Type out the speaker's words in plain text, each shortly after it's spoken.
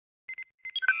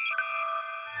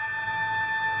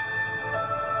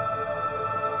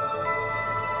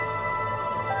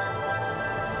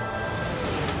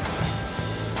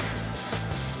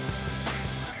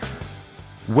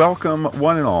Welcome,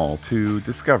 one and all, to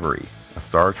Discovery, a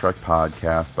Star Trek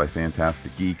podcast by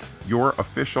Fantastic Geek, your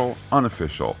official,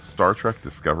 unofficial Star Trek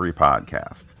Discovery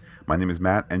podcast. My name is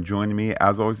Matt, and joining me,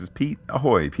 as always, is Pete.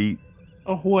 Ahoy, Pete.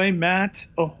 Ahoy, Matt.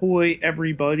 Ahoy,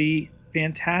 everybody.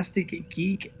 Fantastic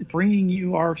Geek bringing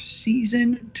you our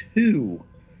Season 2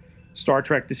 Star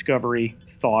Trek Discovery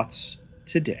thoughts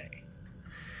today.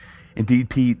 Indeed,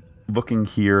 Pete, looking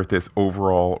here at this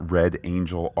overall Red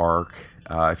Angel arc,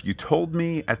 if you told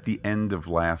me at the end of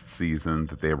last season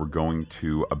that they were going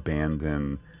to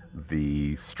abandon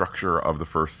the structure of the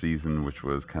first season, which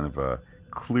was kind of a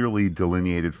clearly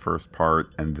delineated first part,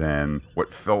 and then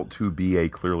what felt to be a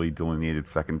clearly delineated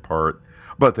second part,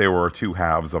 but they were two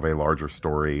halves of a larger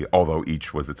story, although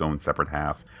each was its own separate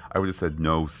half, I would have said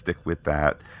no, stick with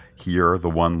that. Here, the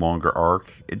one longer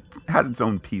arc, it had its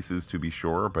own pieces to be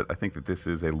sure, but I think that this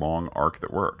is a long arc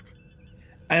that worked.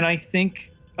 And I think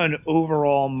an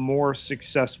overall more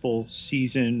successful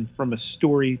season from a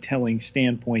storytelling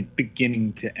standpoint,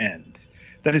 beginning to end.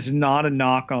 That is not a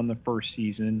knock on the first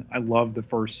season. I love the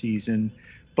first season,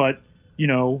 but you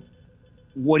know,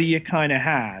 what do you kind of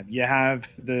have? You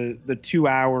have the 2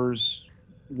 hours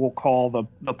we'll call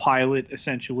the pilot,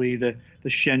 essentially the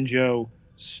Shenzhou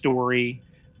story.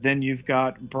 Then you've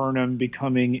got Burnham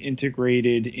becoming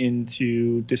integrated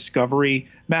into Discovery.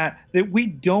 Matt, that we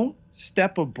don't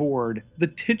step aboard the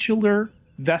titular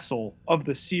vessel of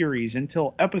the series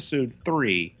until episode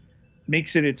 3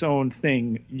 makes it its own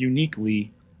thing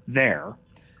uniquely there.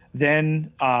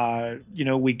 Then,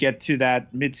 we get to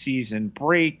that mid-season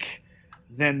break.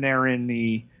 Then they're in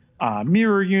the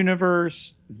mirror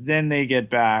universe. Then they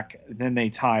get back. Then they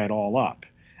tie it all up.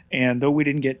 And though we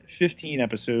didn't get 15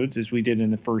 episodes as we did in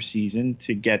the first season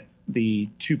to get the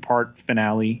 2-part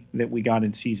finale that we got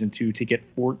in season 2 to get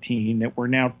 14, that we're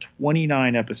now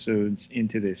 29 episodes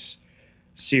into this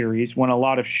series, when a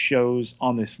lot of shows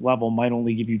on this level might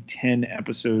only give you 10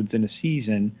 episodes in a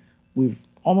season. We've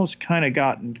almost kind of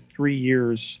gotten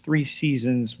 3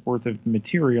 seasons worth of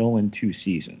material in 2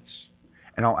 seasons.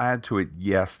 And I'll add to it,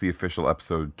 yes, the official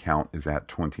episode count is at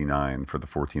 29 for the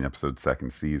 14-episode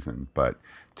second season. But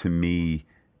to me,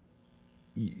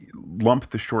 lump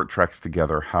the short treks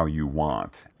together how you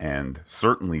want, and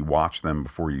certainly watch them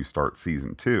before you start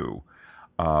season 2.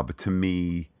 But to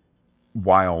me,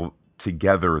 while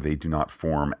together they do not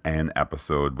form an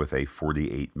episode with a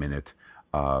 48-minute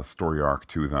story arc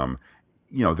to them,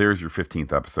 you know, there's your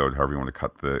 15th episode, however you want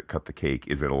to cut the cake.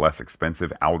 Is it a less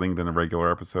expensive outing than a regular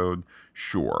episode?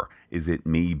 Sure. Is it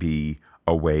maybe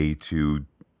a way to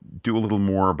do a little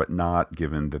more, but not,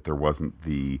 given that there wasn't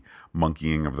the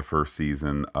monkeying of the first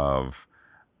season of,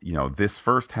 you know, this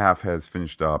first half has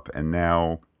finished up, and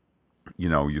now, you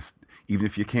know, even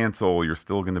if you cancel, you're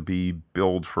still going to be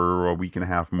billed for a week and a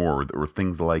half more, or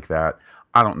things like that.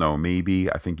 I don't know.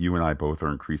 Maybe. I think you and I both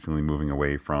are increasingly moving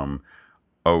away from,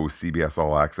 oh, CBS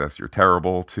All Access, you're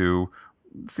terrible, to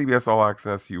CBS All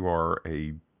Access, you are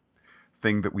a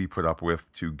thing that we put up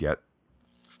with to get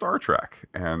Star Trek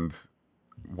and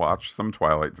watch some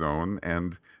Twilight Zone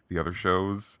and the other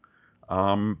shows.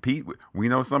 Pete, we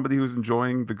know somebody who's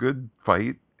enjoying the good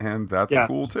fight, and that's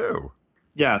cool too.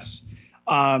 Yes.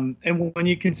 And when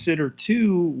you consider,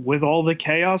 too, with all the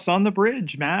chaos on the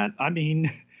bridge, Matt, I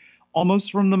mean,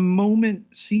 almost from the moment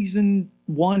season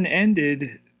 1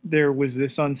 ended, there was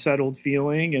this unsettled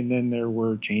feeling, and then there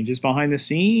were changes behind the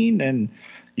scene, and,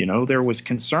 you know, there was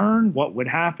concern, what would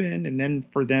happen, and then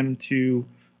for them to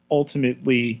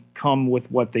ultimately come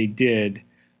with what they did,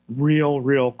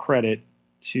 real credit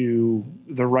to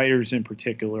the writers in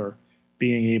particular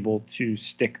being able to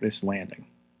stick this landing.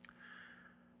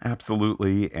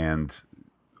 Absolutely, and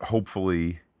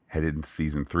hopefully headed into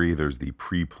season 3, there's the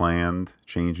pre-planned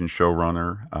change in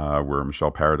showrunner, where Michelle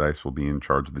Paradise will be in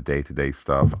charge of the day-to-day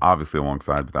stuff, obviously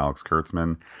alongside with Alex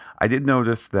Kurtzman. I did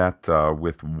notice that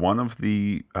with one of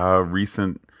the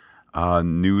recent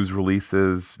news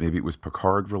releases, maybe it was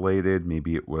Picard related,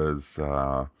 maybe it was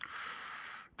the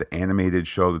animated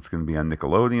show that's going to be on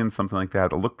Nickelodeon, something like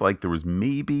that. It looked like there was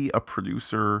maybe a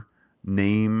producer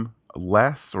name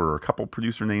less, or a couple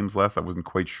producer names less. I wasn't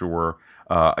quite sure.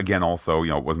 Again, also, you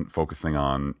know, it wasn't focusing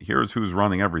on here's who's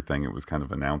running everything. It was kind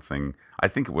of announcing, I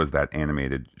think it was that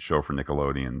animated show for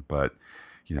Nickelodeon. But,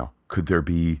 you know, could there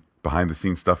be behind the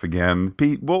scenes stuff again?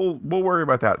 Pete, we'll worry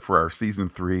about that for our season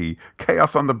 3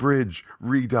 Chaos on the Bridge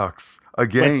Redux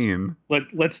again.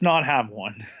 Let's not have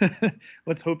one.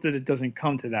 Let's hope that it doesn't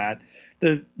come to that.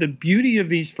 The beauty of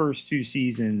these first 2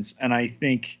 seasons, and I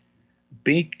think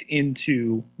baked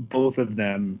into both of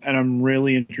them, and I'm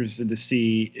really interested to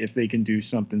see if they can do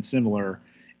something similar,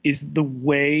 is the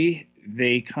way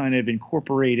they kind of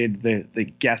incorporated the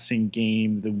guessing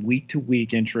game, the week to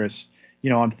week interest.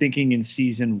 I'm thinking in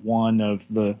season one of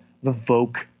the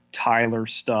Voke Tyler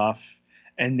stuff,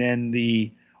 and then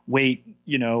the wait,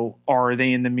 are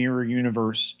they in the mirror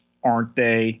universe? Aren't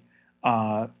they?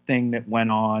 Thing that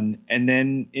went on. And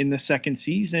then in the second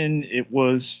season, it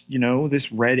was,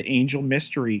 this Red Angel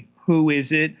mystery. Who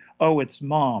is it? Oh, it's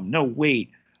Mom. No, wait.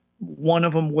 One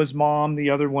of them was Mom, the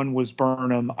other one was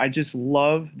Burnham. I just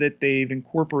love that they've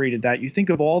incorporated that. You think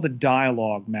of all the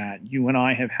dialogue, Matt, you and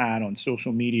I have had on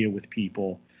social media with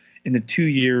people in the 2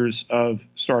 years of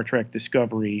Star Trek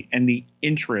Discovery and the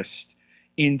interest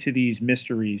into these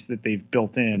mysteries that they've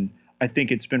built in. I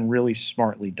think it's been really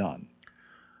smartly done.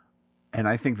 And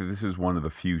I think that this is one of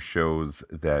the few shows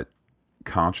that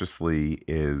consciously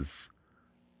is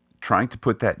trying to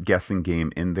put that guessing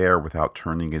game in there without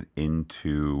turning it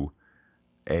into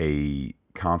a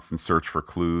constant search for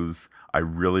clues. I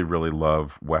really, really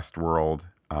love Westworld,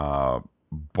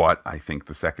 but I think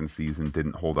the second season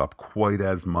didn't hold up quite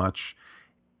as much,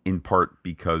 in part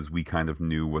because we kind of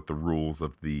knew what the rules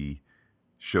of the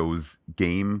show's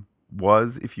game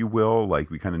was, if you will.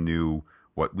 Like, we kind of knew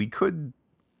what we could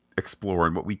explore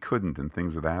and what we couldn't, and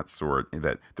things of that sort, and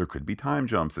that there could be time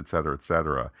jumps, etc.,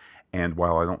 etc. And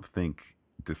while I don't think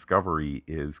Discovery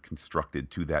is constructed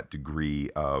to that degree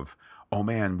of, oh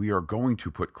man, we are going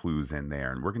to put clues in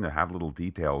there and we're going to have little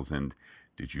details, and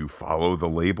did you follow the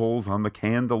labels on the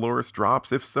can Dolores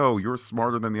drops? If so, you're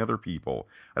smarter than the other people.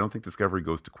 I don't think Discovery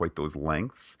goes to quite those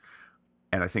lengths.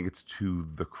 And I think it's to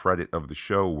the credit of the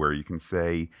show where you can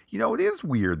say, it is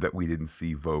weird that we didn't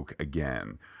see Voke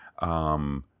again.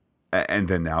 And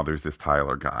then now there's this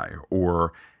Tyler guy,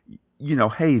 or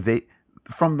hey, they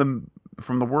from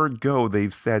the word go,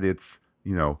 they've said it's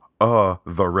the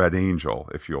Red Angel,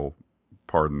 if you'll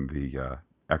pardon the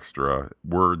extra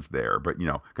words there, but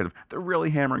kind of they're really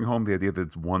hammering home the idea that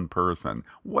it's one person.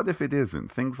 What if it isn't?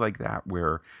 Things like that,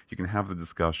 where you can have the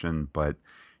discussion, but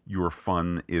your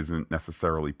fun isn't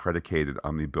necessarily predicated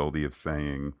on the ability of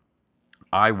saying,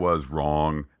 I was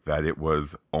wrong that it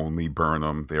was only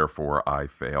Burnham, therefore I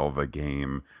fail the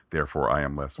game, therefore I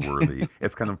am less worthy.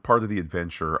 It's kind of part of the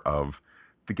adventure of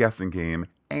the guessing game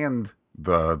and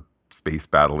the space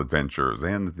battle adventures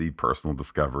and the personal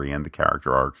discovery and the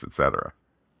character arcs, etc.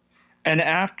 And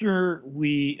after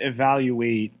we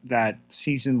evaluate that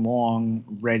season-long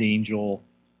Red Angel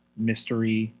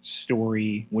mystery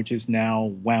story, which has now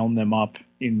wound them up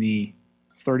in the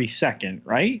 32nd,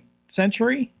 right?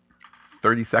 Century?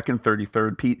 32nd,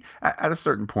 33rd, Pete. At a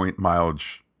certain point,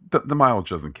 mileage, the mileage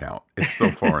doesn't count. It's so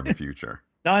far in the future.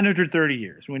 930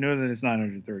 years. We know that it's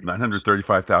 930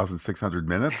 935,600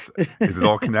 minutes. Is it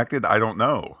all connected? I don't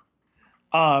know.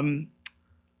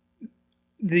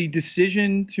 The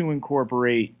decision to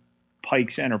incorporate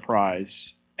Pike's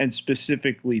Enterprise, and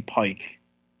specifically Pike,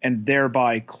 and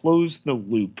thereby close the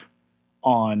loop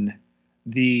on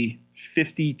the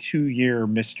 52-year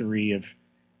mystery of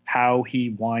how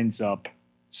he winds up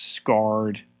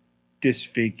scarred,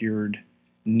 disfigured,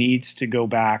 needs to go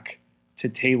back to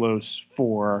Talos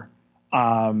for,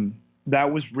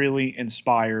 that was really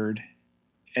inspired.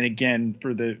 And again,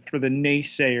 for the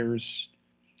naysayers,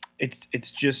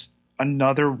 it's just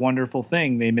another wonderful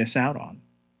thing they miss out on.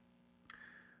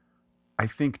 I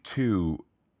think too,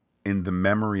 in the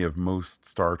memory of most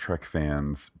Star Trek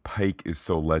fans, Pike is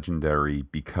so legendary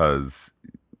because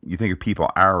you think of people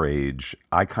our age.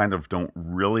 I kind of don't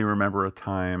really remember a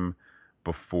time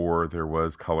before there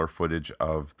was color footage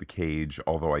of the cage,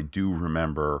 although I do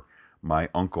remember my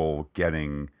uncle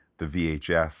getting the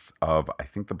VHS of, I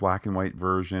think, the black and white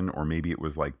version, or maybe it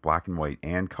was like black and white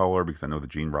and color, because I know the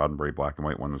Gene Roddenberry black and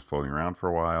white one was floating around for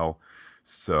a while.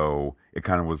 So it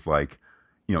kind of was like,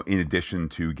 in addition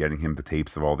to getting him the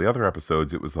tapes of all the other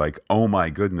episodes, it was like, oh my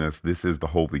goodness, this is the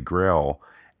Holy Grail.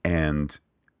 And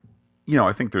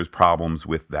I think there's problems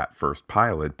with that first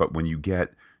pilot, but when you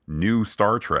get new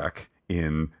Star Trek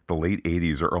in the late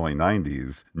 80s or early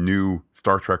 90s, new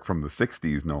Star Trek from the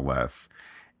 60s, no less,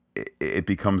 it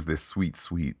becomes this sweet,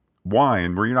 sweet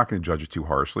wine where you're not going to judge it too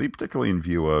harshly, particularly in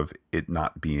view of it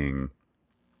not being,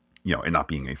 it not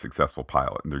being a successful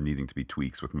pilot and there needing to be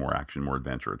tweaks with more action, more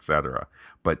adventure, etc.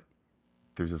 But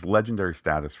there's this legendary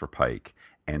status for Pike,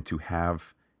 and to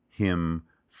have him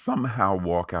somehow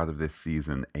walk out of this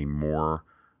season a more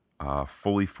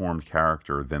fully formed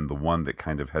character than the one that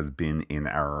kind of has been in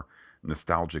our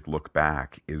nostalgic look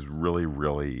back is really,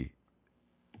 really,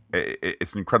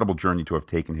 it's an incredible journey to have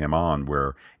taken him on,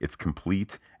 where it's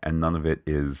complete and none of it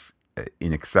is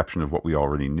an exception of what we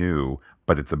already knew,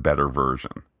 but it's a better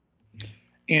version.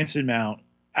 Anson Mount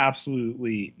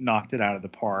absolutely knocked it out of the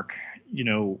park.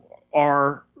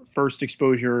 our first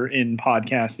exposure in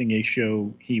podcasting, a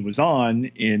show he was on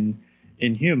in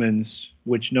Inhumans,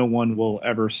 which no one will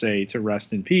ever say to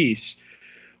rest in peace,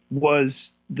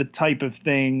 was the type of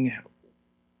thing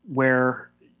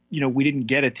where, we didn't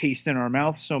get a taste in our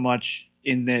mouth so much,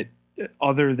 in that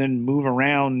other than move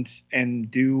around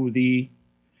and do the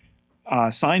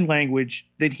sign language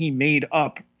that he made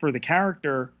up for the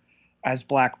character as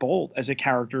Black Bolt, as a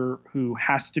character who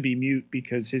has to be mute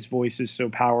because his voice is so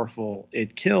powerful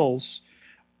it kills,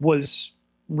 was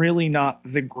really not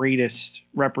the greatest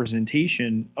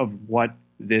representation of what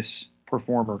this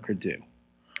performer could do.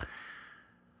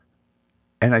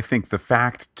 And I think the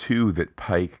fact, too, that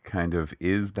Pike kind of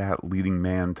is that leading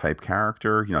man type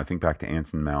character, I think back to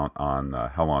Anson Mount on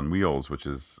Hell on Wheels, which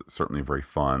is certainly a very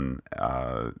fun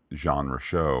genre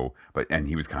show. And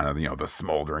he was kind of, the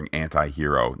smoldering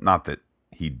anti-hero. Not that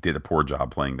he did a poor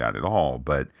job playing that at all,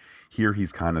 but here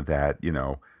he's kind of that,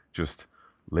 just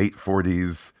late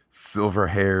 40s,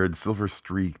 silver-haired,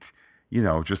 silver-streaked,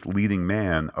 just leading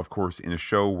man, of course, in a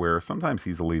show where sometimes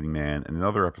he's a leading man, and in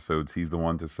other episodes he's the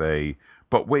one to say,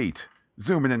 but wait,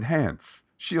 zoom and enhance,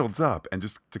 shields up, and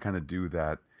just to kind of do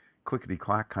that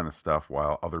clickety-clack kind of stuff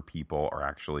while other people are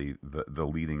actually the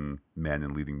leading men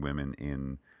and leading women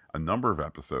in a number of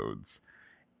episodes.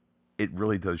 It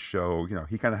really does show,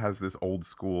 he kind of has this old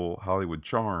school Hollywood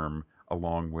charm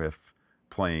along with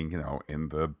playing, in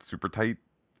the super tight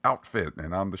outfit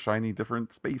and on the shiny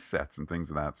different space sets and things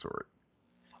of that sort.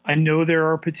 I know there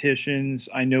are petitions.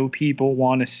 I know people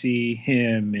want to see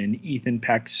him and Ethan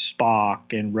Peck's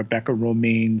Spock and Rebecca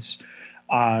Romaine's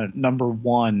number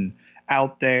one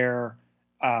out there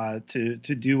to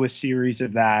do a series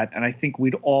of that. And I think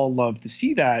we'd all love to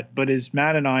see that. But as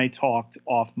Matt and I talked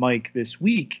off mic this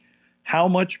week, how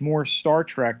much more Star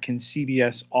Trek can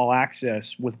CBS All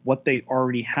Access, with what they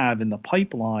already have in the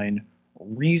pipeline,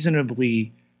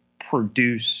 reasonably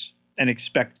produce and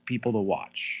expect people to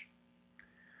watch?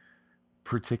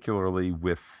 Particularly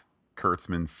with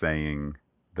Kurtzman saying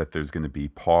that there's going to be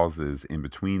pauses in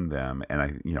between them. And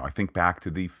I think back to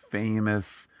the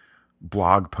famous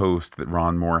blog post that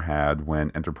Ron Moore had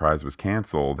when Enterprise was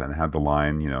canceled, and had the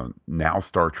line, now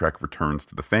Star Trek returns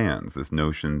to the fans. This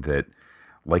notion that,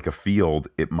 like a field,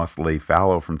 it must lay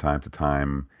fallow from time to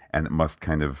time, and it must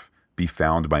kind of be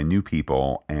found by new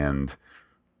people. And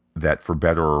that, for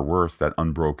better or worse, that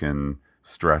unbroken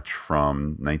stretch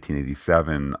from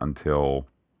 1987 until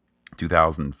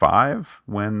 2005,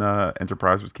 when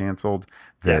Enterprise was canceled,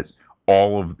 that yes,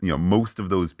 all of, most of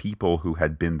those people who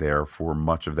had been there for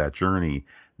much of that journey,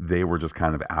 they were just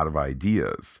kind of out of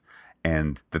ideas,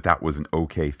 and that was an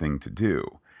okay thing to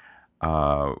do.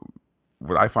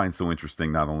 What I find so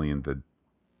interesting, not only in the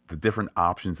different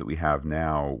options that we have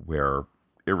now, where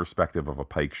irrespective of a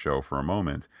Pike show for a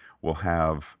moment, we'll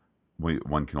have,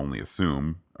 one can only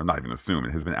assume, or not even assume,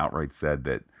 it has been outright said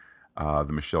that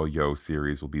the Michelle Yeoh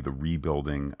series will be the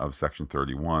rebuilding of Section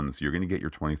 31. So you're going to get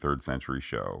your 23rd century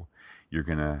show.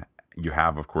 You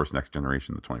have, of course, Next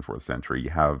Generation, the 24th century. You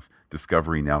have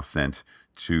Discovery now sent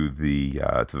to the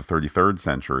 33rd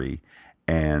century,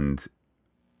 and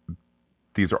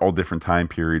these are all different time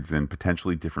periods and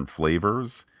potentially different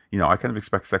flavors. I kind of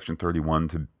expect Section 31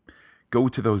 to go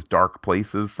to those dark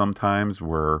places sometimes,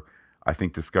 where I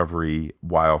think Discovery,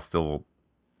 while still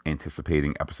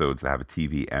anticipating episodes that have a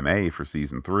TV MA for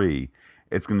season 3,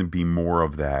 it's going to be more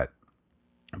of that,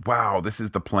 wow, this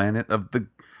is the planet of the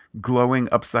glowing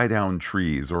upside down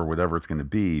trees, or whatever it's going to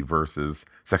be, versus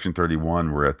Section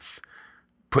 31, where it's,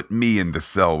 put me in the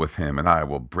cell with him and I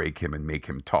will break him and make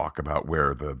him talk about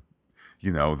where the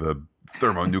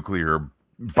thermonuclear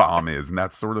bomb is, and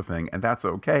that sort of thing. And that's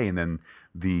okay. And then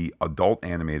the adult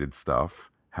animated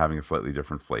stuff having a slightly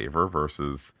different flavor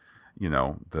versus,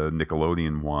 the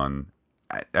Nickelodeon one,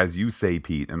 as you say,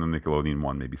 Pete, and the Nickelodeon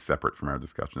one may be separate from our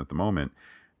discussion at the moment.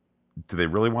 Do they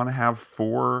really want to have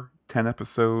 4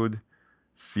 10-episode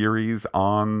series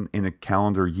on in a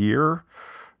calendar year?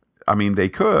 I mean, they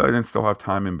could and still have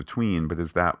time in between, but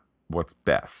is that what's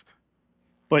best?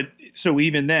 But so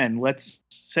even then, let's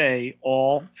say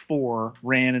all 4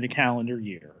 ran in a calendar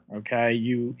year. Okay,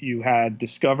 you had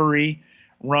Discovery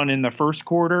run in the first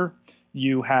quarter.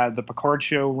 You had the Picard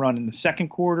show run in the second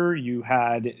quarter. You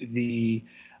had the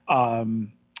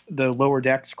Lower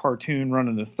Decks cartoon run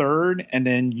in the third, and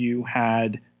then you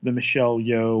had the Michelle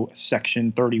Yeoh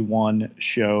Section 31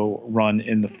 show run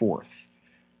in the fourth.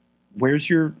 Where's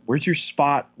your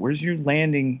spot? Where's your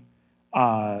landing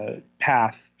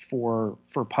path for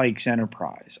Pike's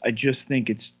Enterprise. I just think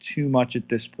it's too much at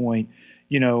this point.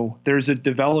 You know, there's a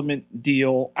development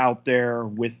deal out there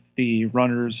with the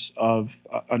runners of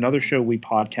another show we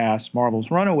podcast,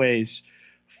 Marvel's Runaways,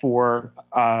 for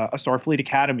a Starfleet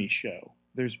Academy show.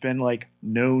 There's been like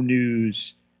no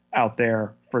news out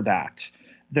there for that.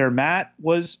 Their Matt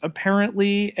was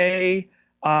apparently a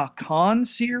con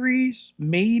series,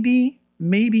 maybe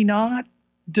not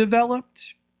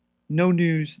developed. No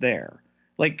news there.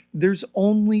 Like, there's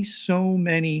only so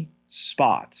many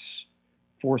spots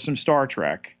for some Star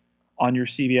Trek on your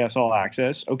CBS All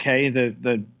Access. Okay,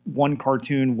 the one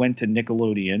cartoon went to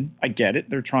Nickelodeon. I get it.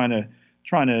 They're trying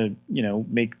to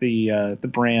make the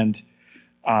brand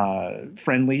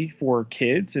friendly for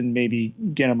kids and maybe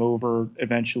get them over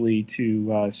eventually to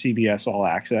CBS All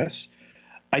Access.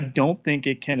 I don't think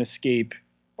it can escape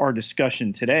our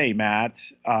discussion today, Matt,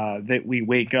 that we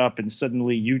wake up and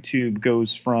suddenly YouTube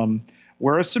goes from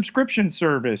we're a subscription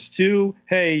service to,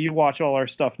 hey, you watch all our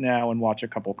stuff now and watch a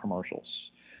couple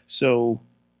commercials. So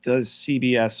does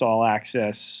CBS All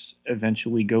Access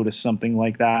eventually go to something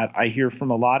like that? I hear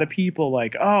from a lot of people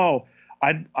like, oh,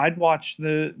 I'd watch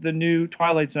the new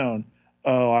Twilight Zone.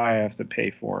 Oh, I have to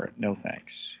pay for it. No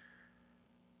thanks.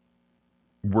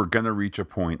 We're going to reach a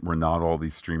point where not all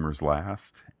these streamers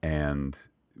last, and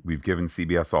we've given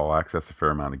CBS All Access a fair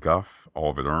amount of guff,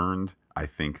 all of it earned. I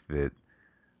think that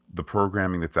the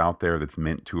programming that's out there that's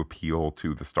meant to appeal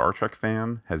to the Star Trek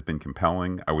fan has been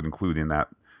compelling. I would include in that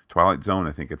Twilight Zone.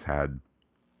 I think it's had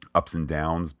ups and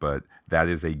downs, but that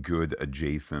is a good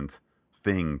adjacent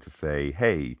thing to say,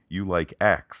 hey, you like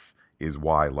X, is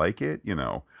why I like it. You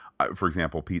know, for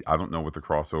example, Pete, I don't know what the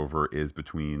crossover is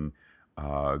between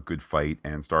Good Fight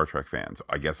and Star Trek fans.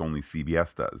 I guess only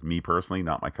CBS does. Me personally,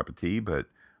 not my cup of tea, but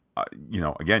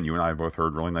again, you and I have both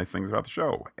heard really nice things about the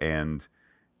show. And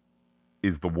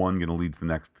is the one going to lead to the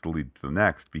next to lead to the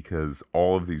next? Because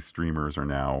all of these streamers are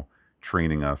now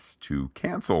training us to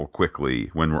cancel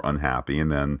quickly when we're unhappy.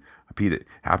 And then, Pete, it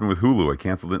happened with Hulu. I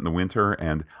canceled it in the winter,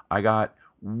 and I got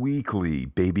weekly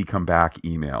baby come back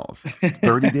emails.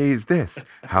 30 days this.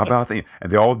 How about that?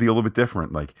 And they all would be a little bit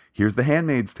different. Like, here's the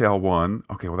Handmaid's Tale one.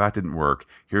 Okay, well, that didn't work.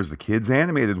 Here's the kids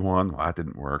animated one. Well, that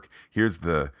didn't work. Here's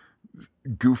the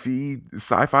goofy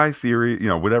sci-fi series,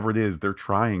 whatever it is. They're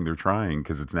trying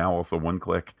because it's now also one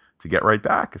click to get right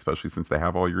back, especially since they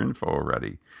have all your info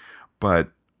already.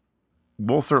 But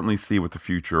we'll certainly see what the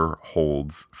future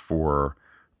holds for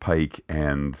Pike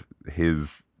and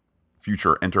his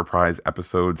future Enterprise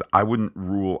episodes. I wouldn't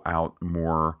rule out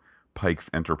more Pike's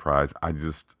Enterprise. I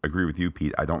just agree with you,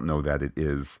 Pete. I don't know that it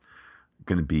is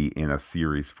going to be in a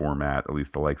series format, at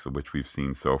least the likes of which we've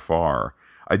seen so far.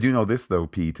 I do know this, though,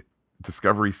 Pete.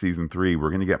 Discovery Season 3, we're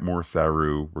going to get more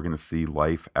Saru. We're going to see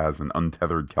life as an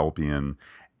untethered Kelpian,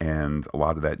 and a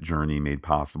lot of that journey made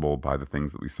possible by the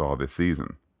things that we saw this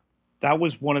season. That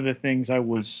was one of the things I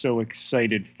was so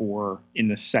excited for in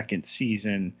the second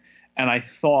season. And I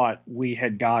thought we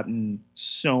had gotten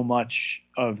so much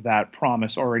of that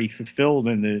promise already fulfilled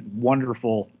in the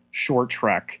wonderful short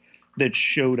trek that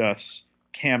showed us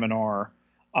Kaminar,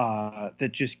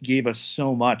 that just gave us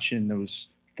so much in those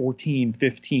 14,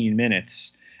 15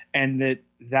 minutes. And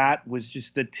that was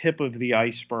just the tip of the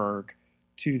iceberg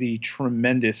to the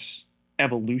tremendous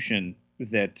evolution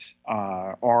that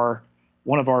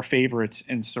one of our favorites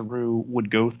in Saru would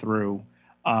go through.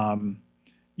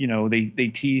 They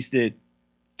teased it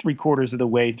 3/4 of the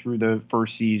way through the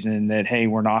first season that, hey,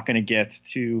 we're not going to get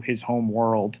to his home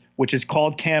world, which is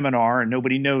called Kaminar, and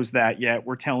nobody knows that yet.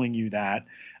 We're telling you that.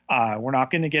 We're not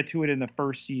going to get to it in the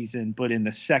first season, but in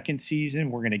the second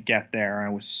season, we're going to get there. I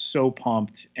was so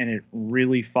pumped, and it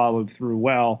really followed through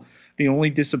well. The only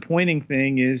disappointing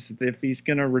thing is if he's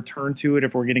going to return to it,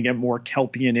 if we're going to get more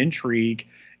Kelpian intrigue,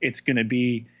 it's going to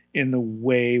be in the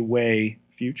way, way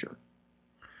future.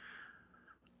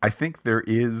 I think there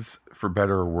is, for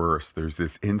better or worse, there's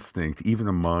this instinct, even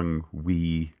among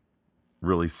we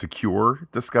really secure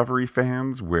Discovery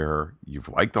fans, where you've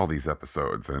liked all these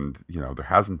episodes and, there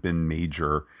hasn't been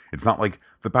major... It's not like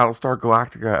the Battlestar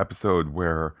Galactica episode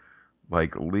where,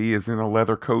 like, Lee is in a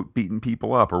leather coat beating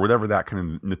people up or whatever, that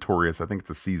kind of notorious... I think it's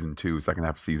a second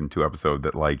half of season 2 episode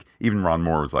that, like, even Ron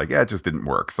Moore was like, yeah, it just didn't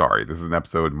work. Sorry, this is an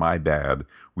episode, my bad.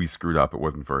 We screwed up. It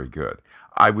wasn't very good.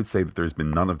 I would say that there's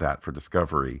been none of that for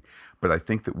Discovery, but I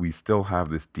think that we still have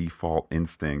this default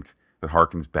instinct that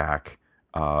harkens back,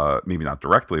 maybe not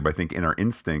directly, but I think in our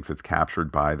instincts it's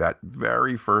captured by that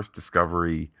very first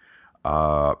Discovery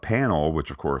panel,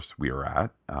 which of course we were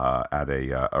at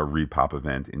a Repop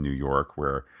event in New York,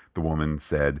 where the woman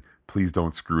said, "Please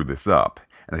don't screw this up."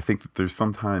 And I think that there's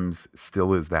sometimes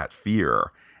still is that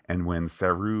fear. And when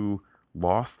Saru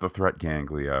lost the threat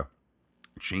ganglia,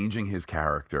 changing his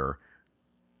character,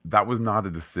 that was not a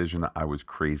decision I was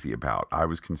crazy about. I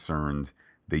was concerned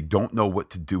they don't know what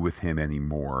to do with him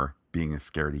anymore, being a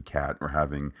scaredy cat or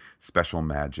having special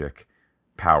magic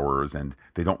powers, and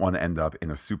they don't want to end up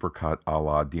in a supercut a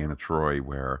la Deanna Troy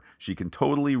where she can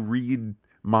totally read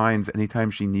minds anytime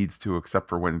she needs to, except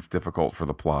for when it's difficult for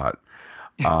the plot.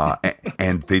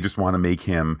 And they just want to make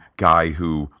him guy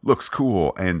who looks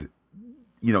cool and,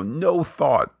 no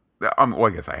thought. Well, I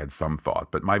guess I had some thought,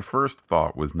 but my first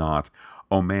thought was not,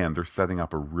 oh man, they're setting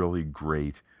up a really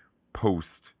great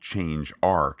post change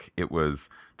arc. It was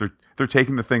they're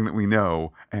taking the thing that we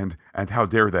know and how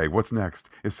dare they? What's next?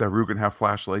 Is Saru gonna have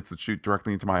flashlights that shoot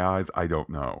directly into my eyes? I don't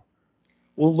know.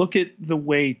 Well, look at the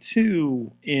way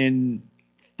too in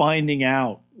finding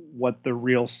out what the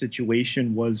real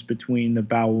situation was between the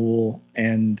Baul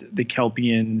and the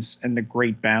Kelpians and the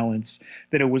Great Balance,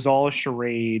 that it was all a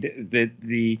charade, that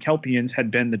the Kelpians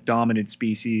had been the dominant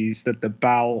species, that the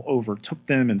Baul overtook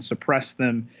them and suppressed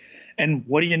them. And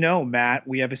what do you know, Matt?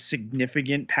 We have a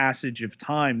significant passage of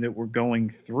time that we're going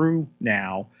through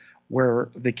now where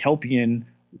the Kelpian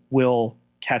will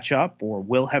catch up or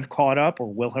will have caught up or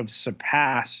will have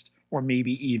surpassed or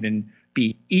maybe even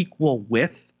be equal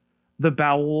with the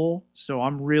Baul. So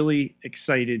I'm really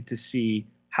excited to see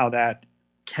how that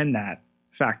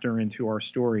factor into our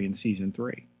story in season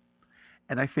 3.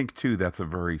 And I think too that's a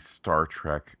very Star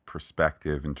Trek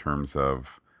perspective in terms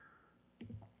of,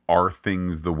 are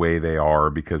things the way they are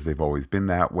because they've always been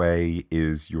that way?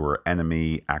 Is your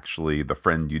enemy actually the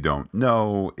friend you don't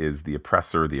know? Is the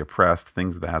oppressor the oppressed?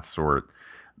 Things of that sort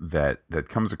that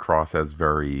comes across as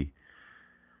very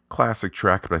classic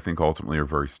Trek, but I think ultimately are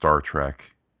very Star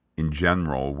Trek in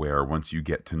general, where once you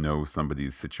get to know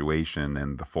somebody's situation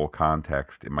and the full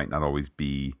context, it might not always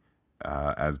be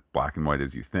as black and white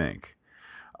as you think.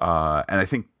 And I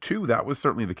think, too, that was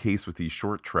certainly the case with these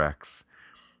short treks.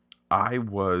 I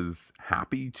was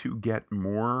happy to get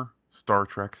more Star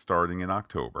Trek starting in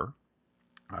October.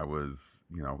 I was,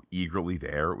 eagerly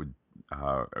there. It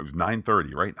was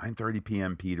 9:30, right? 9:30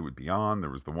 p.m. Peter would be on. There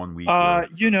was the 1 week where,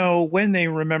 when they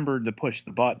remembered to push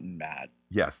the button, Matt.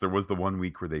 yes, there was the 1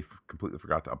 week where they completely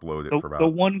forgot to upload it for about the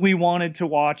one we wanted to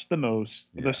watch the most.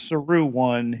 Yeah. The Saru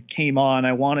one came on,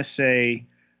 I want to say,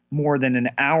 more than an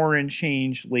hour and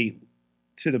change late,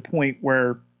 to the point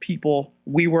where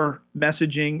we were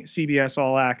messaging CBS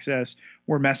All Access,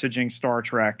 we're messaging Star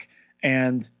Trek,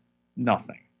 and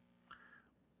nothing.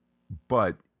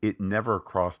 But it never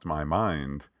crossed my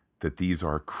mind that these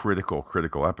are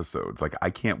critical episodes. Like, I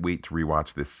can't wait to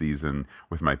rewatch this season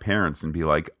with my parents and be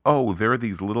like, oh, there are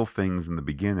these little things in the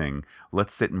beginning.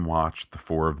 Let's sit and watch the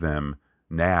 4 of them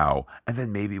now, and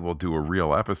then maybe we'll do a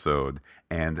real episode,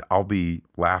 and I'll be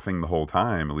laughing the whole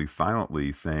time, at least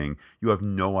silently, saying, you have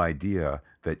no idea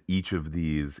that each of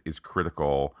these is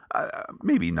critical.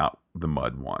 Maybe not the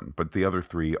Mud one, but the other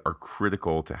 3 are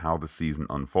critical to how the season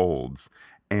unfolds.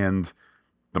 And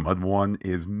the Mud one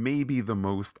is maybe the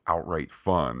most outright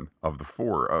fun of the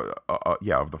 4.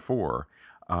 Of the 4.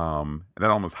 And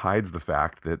that almost hides the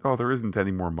fact that, there isn't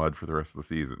any more Mud for the rest of the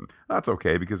season. That's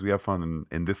okay, because we have fun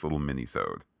in this little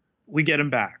mini-sode. We get him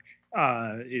back.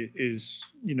 Is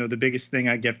the biggest thing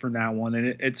I get from that one,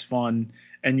 and it's fun.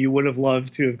 And you would have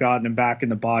loved to have gotten him back in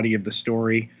the body of the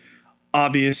story.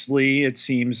 Obviously, it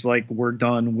seems like we're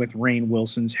done with Rainn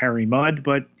Wilson's Harry Mudd,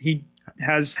 but he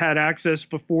has had access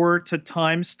before to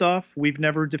time stuff. We've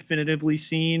never definitively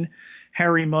seen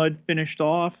Harry Mudd finished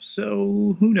off,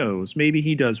 so who knows? Maybe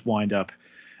he does wind up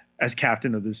as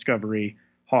captain of the Discovery.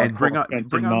 And bring on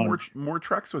more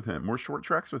treks with him, more short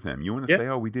treks with him. You want to say,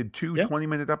 we did 2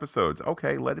 20-minute episodes.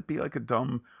 Okay, let it be like a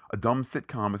dumb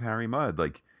sitcom with Harry Mudd.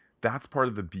 Like, that's part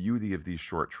of the beauty of these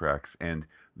short treks. And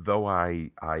though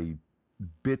I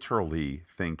bitterly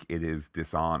think it is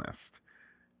dishonest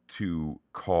to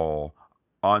call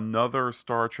another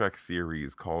Star Trek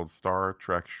series called Star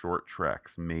Trek Short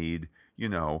Treks, made,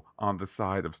 on the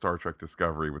side of Star Trek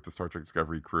Discovery with the Star Trek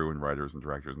Discovery crew and writers and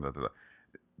directors and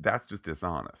that's just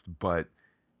dishonest. But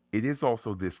it is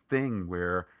also this thing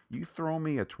where you throw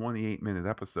me a 28-minute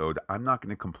episode, I'm not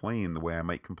going to complain the way I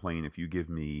might complain if you give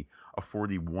me a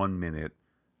 41-minute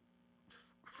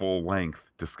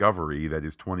full-length Discovery that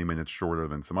is 20 minutes shorter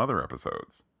than some other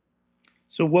episodes.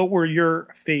 So what were your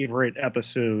favorite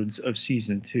episodes of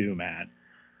season 2, Matt?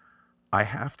 I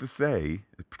have to say,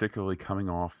 particularly coming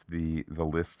off the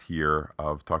list here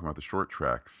of talking about the short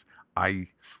treks, I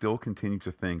still continue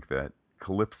to think that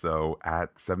Calypso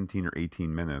at 17 or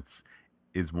 18 minutes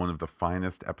is one of the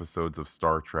finest episodes of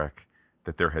Star Trek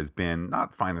that there has been.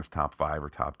 Not finest top 5 or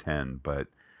top 10, but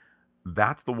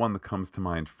that's the one that comes to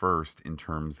mind first in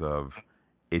terms of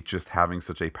it just having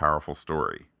such a powerful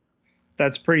story.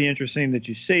 That's pretty interesting that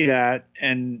you say that.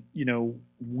 And,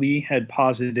 we had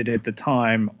posited at the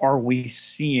time, are we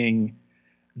seeing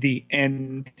the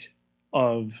end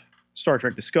of Star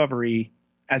Trek Discovery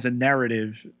as a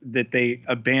narrative that they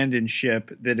abandon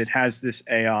ship, that it has this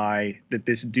AI, that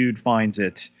this dude finds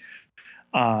it?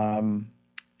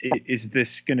 Is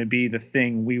this going to be the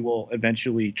thing we will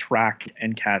eventually track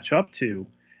and catch up to?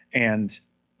 And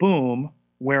boom,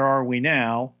 where are we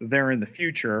now? They're in the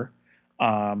future.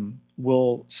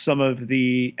 Will some of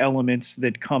the elements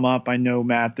that come up, I know,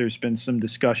 Matt, there's been some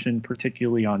discussion,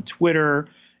 particularly on Twitter,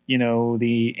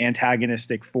 the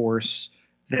antagonistic force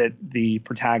that the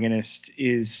protagonist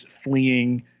is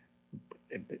fleeing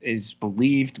is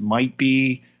believed might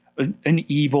be an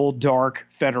evil, dark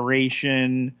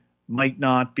Federation, might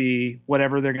not be,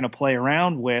 whatever they're going to play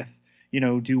around with.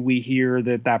 Do we hear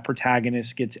that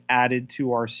protagonist gets added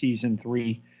to our season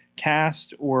 3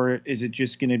 cast, or is it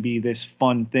just going to be this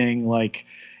fun thing like,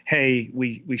 hey,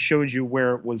 we showed you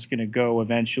where it was going to go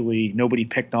eventually, nobody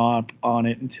picked up on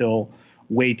it until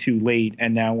way too late,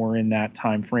 and now we're in that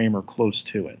time frame or close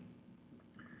to it?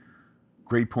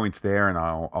 Great points there, and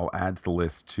I'll add to the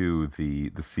list too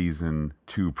the season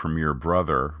 2 premiere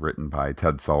Brother, written by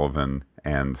Ted Sullivan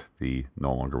and the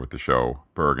no longer with the show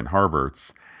Berg and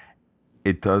Harberts.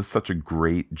 It does such a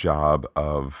great job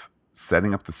of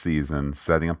setting up the season,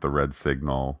 setting up the red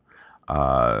signal,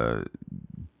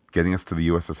 getting us to the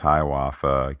USS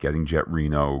Hiawatha, getting Jet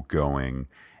Reno going.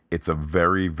 It's a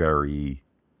very, very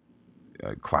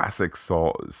classic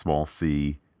small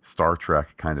C Star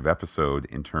Trek kind of episode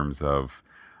in terms of,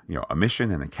 a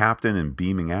mission and a captain and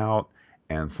beaming out,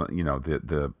 and so,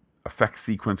 the effect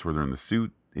sequence where they're in the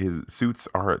suits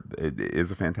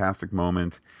is a fantastic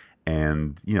moment,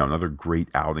 and another great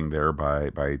outing there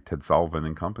by Ted Sullivan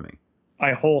and company.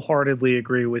 I wholeheartedly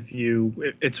agree with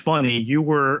you. It's funny, you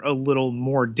were a little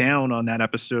more down on that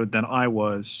episode than I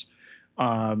was.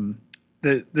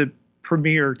 The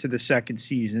premiere to the second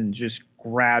season just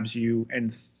grabs you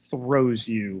and throws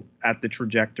you at the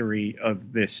trajectory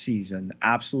of this season.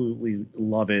 Absolutely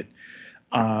love it.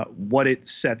 What it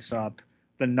sets up,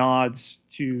 the nods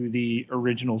to the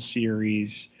original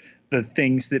series, the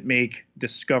things that make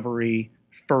Discovery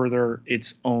further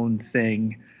its own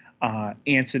thing.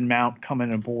 Anson Mount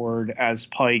coming aboard as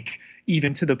Pike,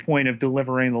 even to the point of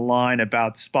delivering the line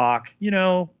about Spock,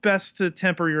 best to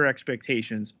temper your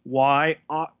expectations. Why?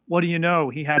 What do you know?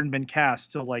 He hadn't been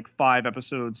cast till like 5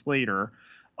 episodes later.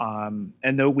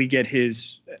 And though we get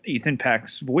his Ethan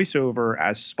Peck's voiceover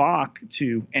as Spock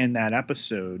to end that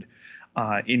episode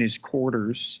in his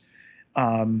quarters,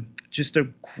 just a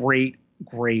great,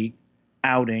 great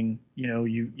outing.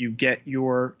 You get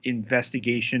your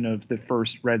investigation of the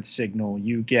first red signal.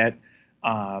 You get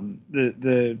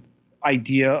the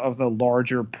idea of the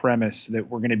larger premise that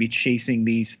we're going to be chasing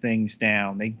these things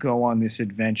down. They go on this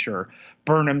adventure.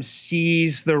 Burnham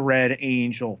sees the Red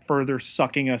Angel, further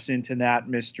sucking us into that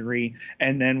mystery.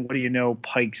 And then what do you know?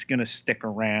 Pike's going to stick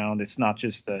around. It's not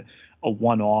just a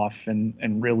one-off,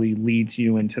 and really leads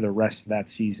you into the rest of that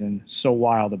season. So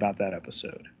wild about that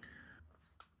episode.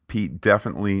 Pete,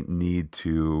 definitely need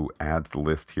to add to the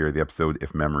list here the episode,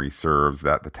 if memory serves,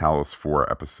 that the Talos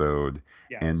 4 episode.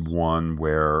 Yes. And one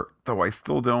where, though I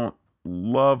still don't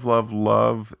love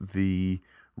the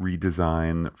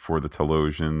redesign for the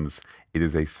Talosians, it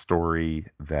is a story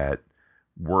that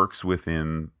works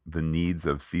within the needs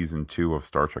of season 2 of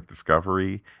Star Trek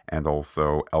Discovery, and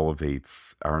also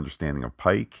elevates our understanding of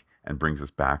Pike and brings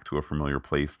us back to a familiar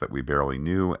place that we barely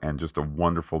knew, and just a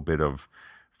wonderful bit of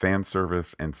fan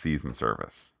service and season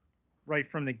service. Right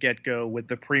from the get-go, with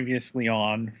the previously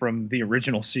on from the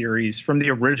original series, from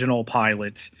the original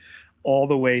pilot, all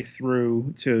the way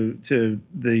through to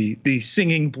the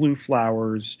singing blue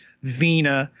flowers,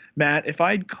 Vina. Matt, if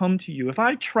I'd come to you, if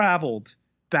I traveled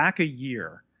back a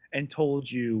year and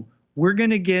told you we're going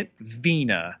to get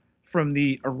Vina from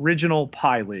the original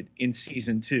pilot in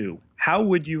season 2, how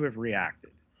would you have reacted?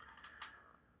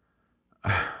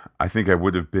 I think I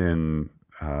would have been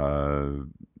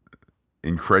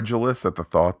incredulous at the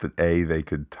thought that they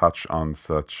could touch on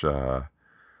such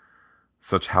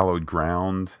hallowed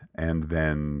ground, and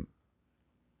then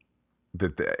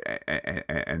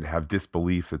and have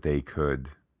disbelief that they could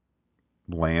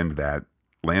land that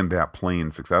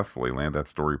plane successfully, land that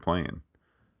story plane.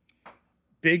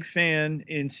 Big fan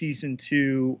in season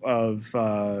 2 of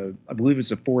I believe it's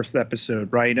the 4th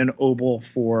episode, right? An oboe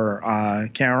for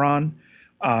Charon,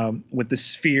 with the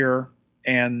sphere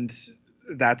and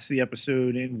that's the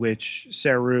episode in which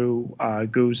Saru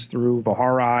goes through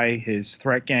Vaharai, his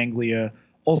threat ganglia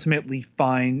ultimately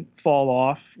fall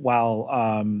off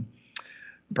while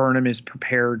Burnham is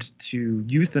prepared to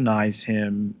euthanize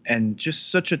him, and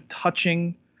just such a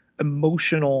touching,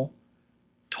 emotional,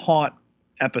 taut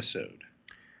episode.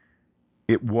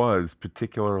 It was,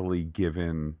 particularly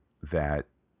given that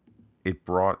it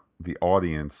brought the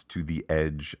audience to the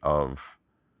edge of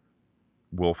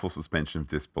willful suspension of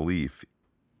disbelief.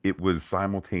 It was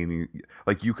simultaneous,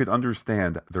 like you could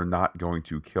understand they're not going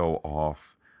to kill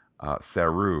off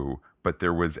Saru, but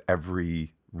there was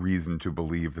every reason to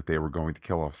believe that they were going to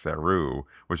kill off Saru,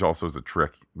 which also is a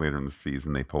trick later in the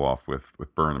season they pull off with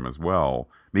Burnham as well.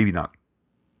 Maybe not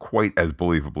quite as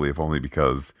believably, if only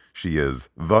because she is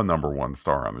the number one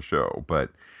star on the show.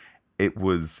 But it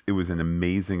was an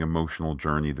amazing emotional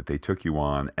journey that they took you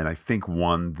on, and I think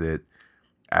one that,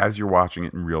 as you're watching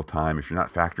it in real time, if you're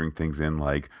not factoring things in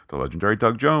like the legendary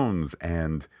Doug Jones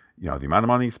and the amount of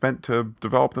money spent to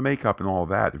develop the makeup and all of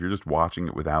that, if you're just watching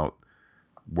it without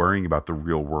worrying about the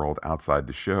real world outside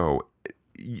the show,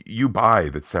 you buy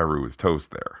that Saru is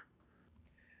toast there.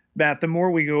 Matt, the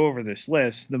more we go over this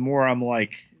list, the more I'm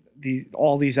like,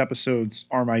 all these episodes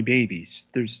are my babies.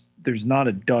 There's not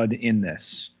a dud in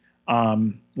this.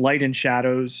 Light and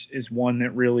Shadows is one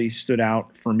that really stood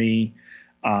out for me.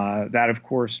 That, of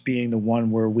course, being the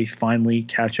one where we finally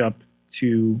catch up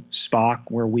to Spock,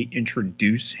 where we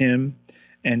introduce him.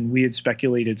 And we had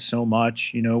speculated so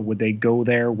much, would they go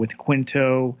there with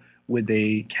Quinto? Would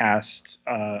they cast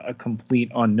a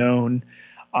complete unknown?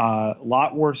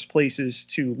 Lot worse places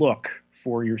to look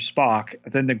for your Spock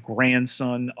than the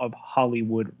grandson of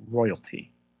Hollywood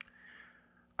royalty.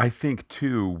 I think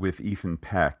too with Ethan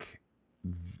Peck,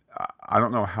 I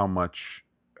don't know how much.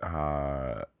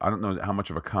 I don't know how much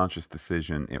of a conscious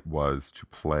decision it was to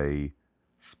play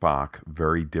Spock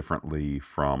very differently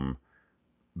from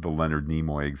the Leonard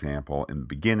Nimoy example in the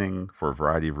beginning for a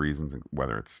variety of reasons,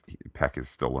 whether it's Peck is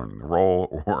still learning the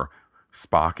role or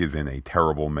Spock is in a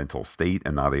terrible mental state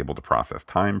and not able to process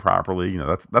time properly.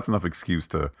 That's enough excuse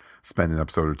to spend an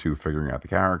episode or two figuring out the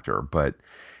character. But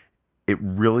it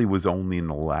really was only in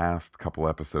the last couple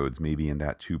episodes, maybe in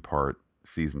that two-part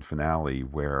season finale,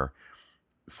 where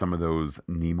some of those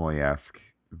Nimoy-esque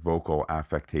vocal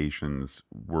affectations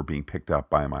were being picked up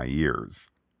by my ears.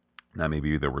 Now,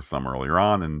 maybe there were some earlier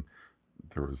on, and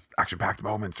there was action-packed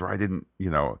moments where I didn't,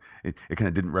 it kind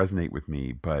of didn't resonate with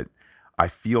me. But I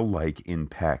feel like in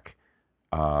Peck,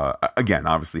 again,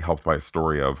 obviously helped by a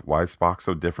story of why is Spock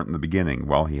so different in the beginning?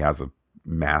 Well, he has a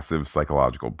massive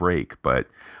psychological break, but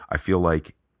I feel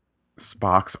like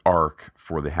Spock's arc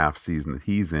for the half season that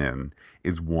he's in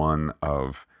is one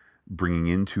of bringing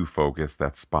into focus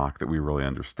that Spock that we really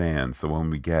understand. So when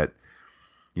we get,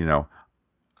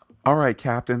 all right,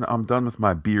 Captain, I'm done with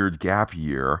my beard gap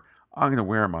year. I'm gonna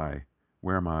wear my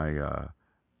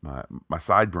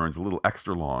sideburns a little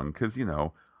extra long because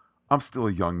I'm still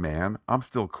a young man. I'm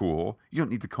still cool. You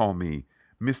don't need to call me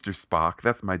Mr. Spock.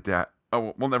 That's my dad.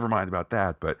 Oh, well, never mind about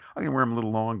that. But I'm gonna wear them a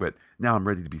little long. But now I'm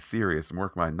ready to be serious and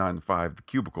work my 9 to 5 the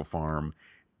cubicle farm.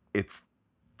 It's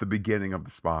the beginning of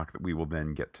the Spock that we will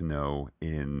then get to know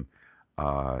in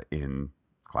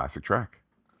classic Trek.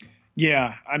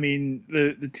 Yeah, I mean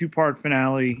the two-part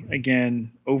finale,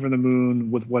 again, over the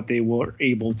moon with what they were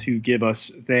able to give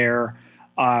us there.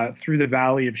 Through the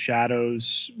Valley of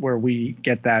Shadows, where we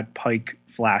get that Pike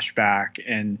flashback,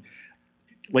 and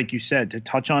like you said, to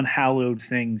touch on hallowed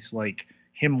things like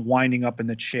him winding up in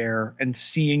the chair and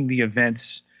seeing the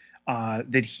events,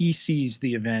 that he sees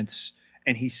the events,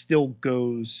 and he still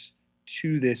goes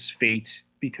to this fate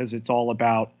because it's all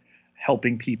about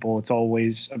helping people. It's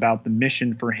always about the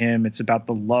mission for him. It's about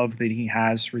the love that he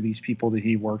has for these people that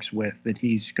he works with, that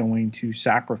he's going to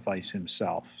sacrifice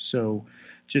himself. So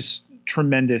just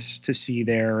tremendous to see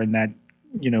there. And that,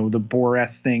 the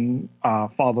Boreth thing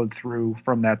followed through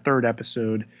from that third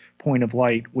episode, Point of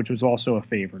Light, which was also a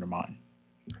favorite of mine.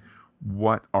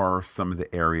 What are some of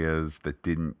the areas that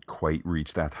didn't quite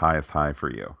reach that highest high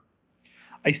for you?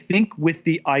 I think with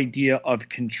the idea of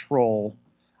control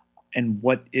and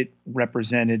what it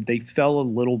represented, they fell a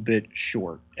little bit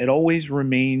short. It always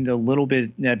remained a little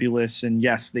bit nebulous. And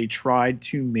yes, they tried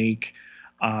to make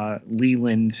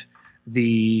Leland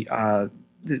the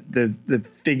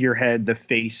figurehead, the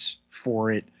face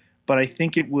for it. But I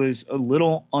think it was a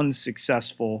little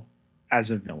unsuccessful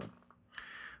as a villain.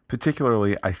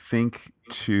 Particularly, I think,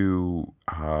 to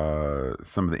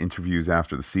some of the interviews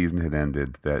after the season had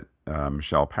ended that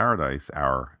Michelle Paradise,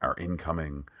 our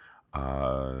incoming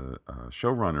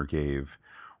showrunner, gave,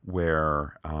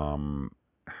 where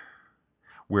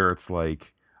it's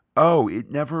like, Oh, it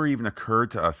never even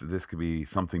occurred to us that this could be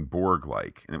something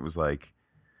Borg-like. And it was like,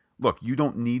 look, you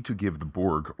don't need to give the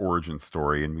Borg origin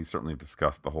story, and we certainly have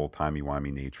discussed the whole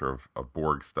timey-wimey nature of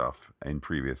Borg stuff in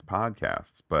previous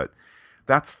podcasts, but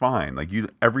that's fine. Like you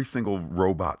every single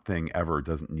robot thing ever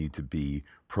doesn't need to be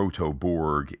proto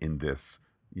Borg in this,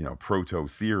 proto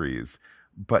series.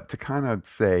 But to kind of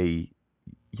say,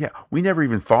 yeah, we never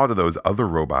even thought of those other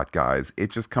robot guys.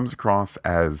 It just comes across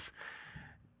as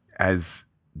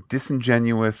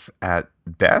disingenuous at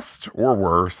best or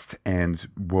worst and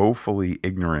woefully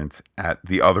ignorant at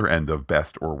the other end of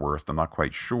best or worst. I'm not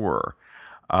quite sure.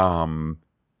 Um,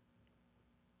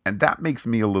 and that makes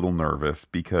me a little nervous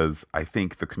because I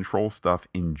think the control stuff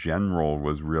in general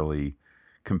was really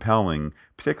compelling.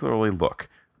 Particularly, look,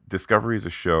 Discovery is a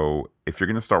show. If you're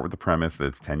going to start with the premise that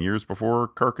it's 10 years before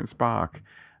Kirk and Spock,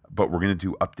 but we're going to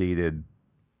do updated,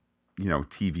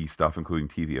 TV stuff, including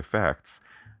TV effects,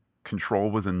 Control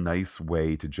was a nice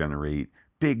way to generate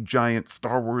big giant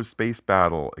Star Wars space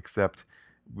battle, except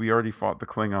we already fought the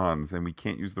Klingons and we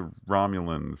can't use the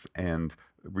Romulans and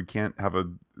we can't have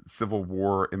a civil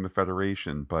war in the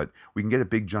Federation, but we can get a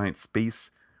big giant space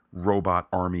robot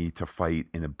army to fight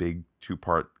in a big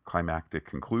two-part climactic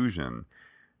conclusion.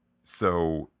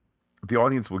 So the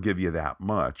audience will give you that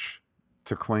much.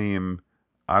 To claim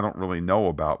I don't really know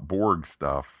about Borg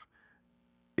stuff,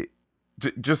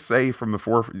 just say from the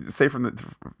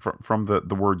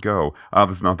the word go,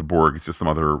 this is not the Borg, it's just some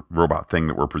other robot thing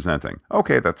that we're presenting.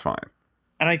 Okay, that's fine.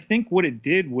 And I think what it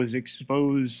did was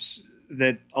expose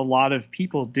that a lot of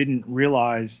people didn't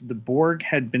realize the Borg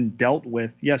had been dealt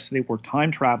with. Yes, they were time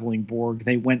traveling Borg.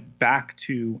 They went back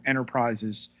to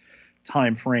Enterprise's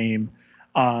time frame,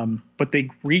 but they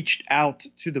reached out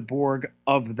to the Borg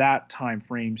of that time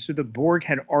frame. So the Borg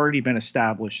had already been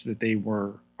established that they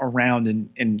were around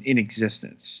in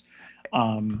existence.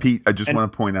 Pete, I just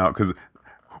want to point out, because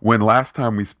when last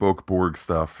time we spoke Borg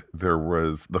stuff, there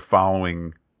was the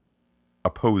following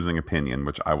opposing opinion,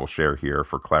 which I will share here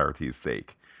for clarity's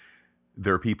sake.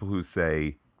 There are people who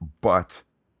say, but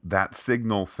that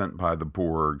signal sent by the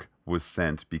Borg was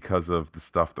sent because of the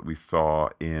stuff that we saw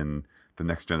in the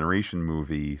Next Generation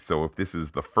movie. So if this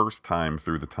is the first time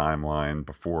through the timeline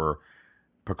before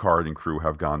Picard and crew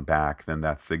have gone back, then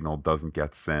that signal doesn't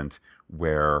get sent,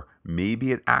 where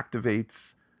maybe it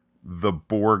activates the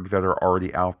Borg that are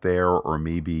already out there, or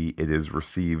maybe it is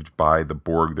received by the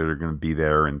Borg that are going to be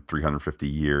there in 350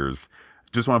 years.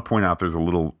 Just want to point out there's a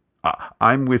little...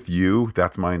 I'm with you.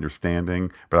 That's my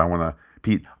understanding. But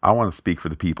Pete, I want to speak for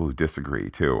the people who disagree,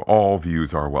 too. All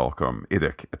views are welcome.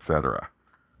 IDIC, etc.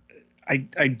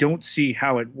 I don't see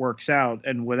how it works out.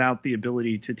 And without the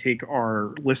ability to take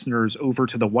our listeners over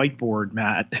to the whiteboard,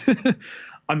 Matt,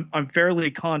 I'm fairly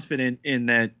confident in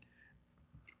that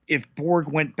if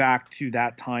Borg went back to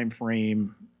that time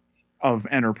frame of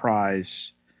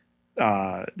Enterprise,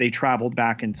 they traveled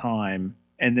back in time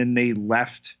and then they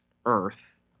left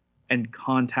Earth and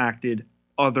contacted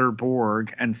other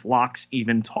Borg, and Phlox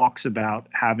even talks about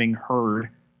having heard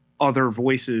other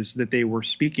voices that they were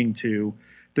speaking to.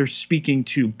 They're speaking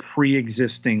to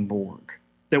pre-existing Borg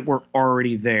that were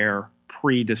already there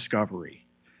pre-Discovery.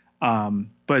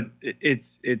 But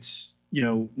it's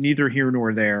neither here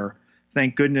nor there.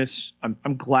 Thank goodness.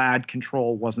 I'm glad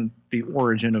Control wasn't the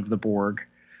origin of the Borg,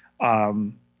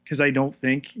 because I don't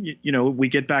think we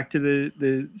get back to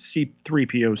the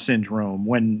C-3PO syndrome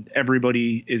when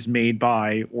everybody is made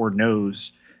by or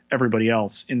knows everybody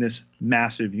else in this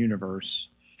massive universe.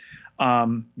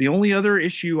 The only other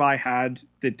issue I had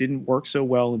that didn't work so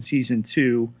well in season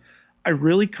 2, I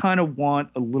really kind of want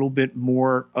a little bit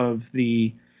more of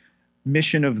the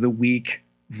mission of the week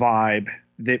vibe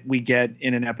that we get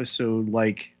in an episode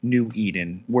like New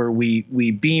Eden, where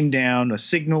we beam down, a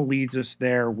signal leads us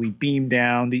there, we beam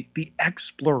down, the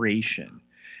exploration.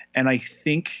 And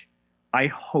I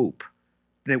hope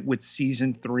that with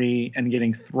season 3 and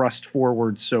getting thrust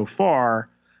forward so far,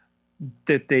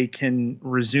 that they can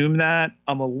resume that.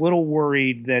 I'm a little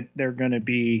worried that they're going to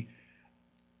be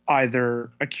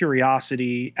either a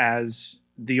Curiosity as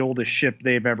the oldest ship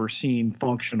they've ever seen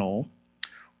functional,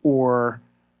 or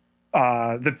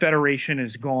the Federation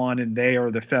is gone and they are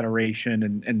the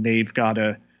Federation and they've got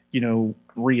to,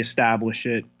 reestablish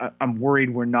it. I'm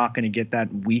worried we're not going to get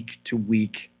that week to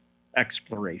week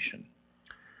exploration.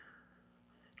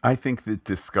 I think that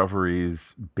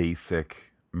Discovery's basic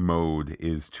mode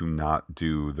is to not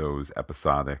do those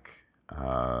episodic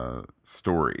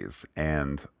stories,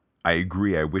 and I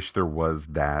agree. I wish there was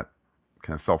that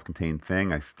kind of self-contained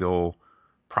thing. I still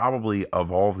probably,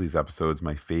 of all of these episodes,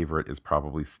 my favorite is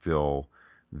probably still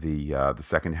the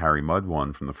second Harry Mudd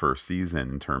one from the first season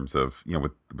in terms of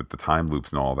with the time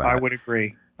loops and all I that, would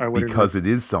agree. I would agree. because it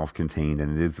is self-contained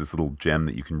and it is this little gem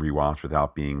that you can rewatch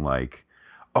without being like,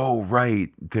 oh right,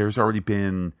 there's already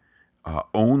been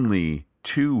only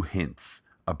two hints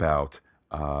about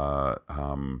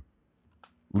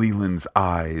Leland's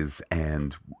eyes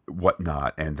and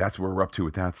whatnot, and that's where we're up to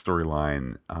with that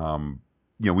storyline.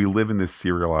 We live in this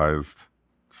serialized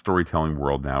storytelling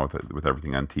world now with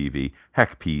everything on TV.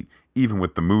 Heck, Pete, even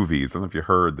with the movies. I don't know if you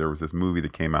heard, there was this movie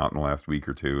that came out in the last week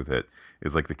or two that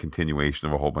is like the continuation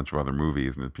of a whole bunch of other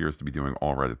movies, and it appears to be doing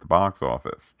all right at the box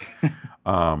office.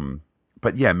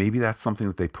 But yeah, maybe that's something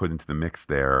that they put into the mix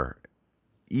there.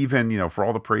 Even, for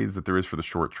all the praise that there is for the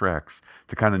short treks,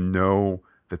 to kind of know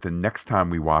that the next time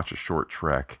we watch a short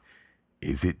trek,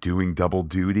 is it doing double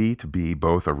duty to be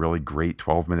both a really great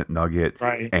 12-minute nugget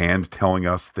Right. and telling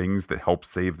us things that help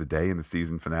save the day in the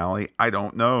season finale? I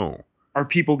don't know. Are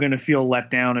people going to feel let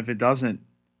down if it doesn't?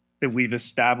 That we've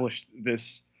established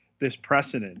this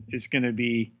precedent is going to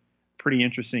be pretty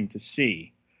interesting to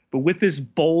see. But with this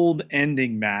bold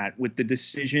ending, Matt, with the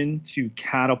decision to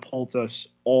catapult us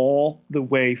all the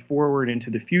way forward into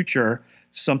the future,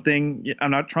 something,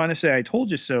 I'm not trying to say I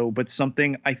told you so, but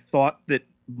something I thought that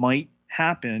might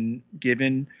happen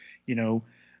given,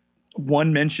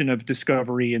 one mention of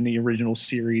Discovery in the original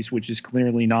series, which is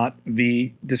clearly not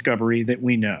the Discovery that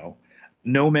we know.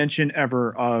 No mention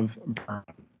ever of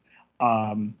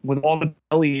Burnham. With all the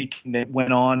belly that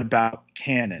went on about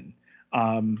canon.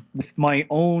 With my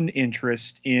own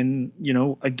interest in,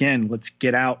 again, let's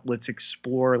get out, let's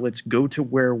explore, let's go to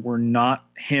where we're not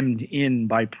hemmed in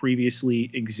by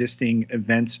previously existing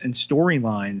events and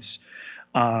storylines.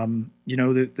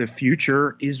 The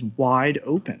future is wide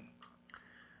open.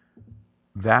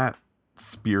 That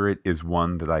spirit is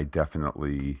one that I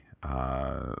definitely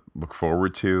look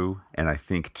forward to. And I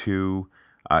think, too,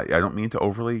 I don't mean to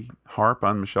overly harp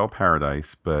on Michelle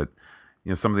Paradise, but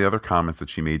some of the other comments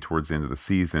that she made towards the end of the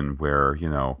season where,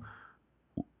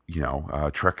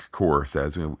 Trek Core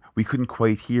says, we couldn't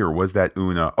quite hear, was that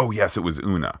Una? Oh, yes, it was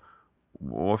Una.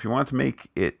 Well, if you want to make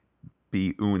it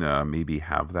be Una, maybe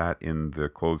have that in the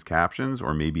closed captions,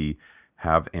 or maybe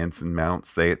have Anson Mount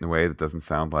say it in a way that doesn't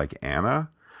sound like Anna.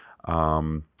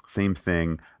 Same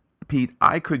thing. Pete,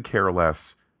 I could care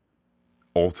less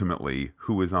ultimately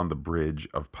who is on the bridge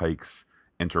of Pike's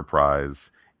Enterprise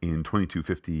in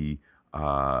 2250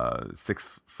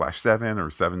 6/7 or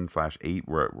 7/8,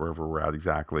 wherever we're at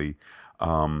exactly.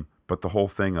 But the whole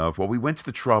thing of, well, we went to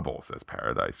the trouble, says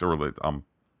Paradise, or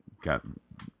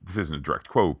this isn't a direct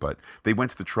quote, but they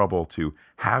went to the trouble to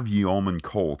have Yeoman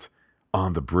Colt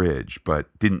on the bridge, but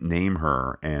didn't name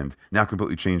her, and now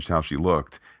completely changed how she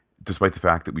looked, despite the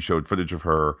fact that we showed footage of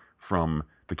her from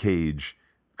the cage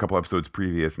a couple episodes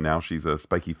previous, and now she's a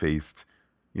spiky-faced,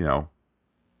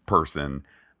 person.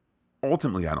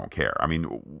 Ultimately, I don't care. I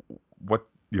mean, what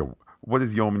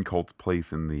is Yeoman Colt's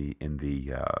place in the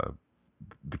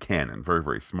canon? Very,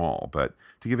 very small. But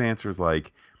to give answers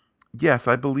like, yes,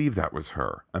 I believe that was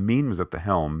her. Amin was at the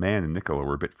helm. Man and Nicola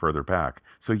were a bit further back.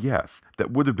 So yes, that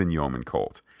would have been Yeoman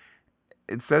Colt.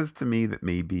 It says to me that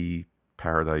maybe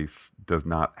Paradise does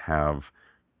not have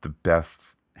the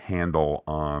best handle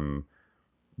on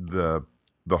the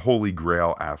holy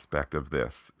grail aspect of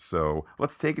this. So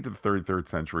let's take it to the third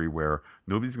century, where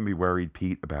nobody's going to be worried,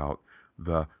 Pete, about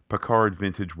the Picard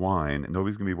vintage wine. And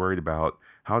nobody's going to be worried about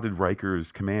how did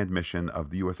Riker's command mission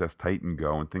of the USS Titan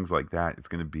go and things like that. It's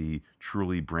going to be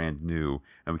truly brand new,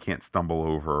 and we can't stumble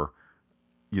over,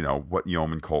 what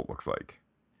Yeoman Colt looks like.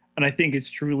 And I think it's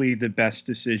truly the best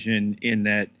decision in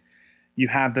that you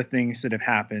have the things that have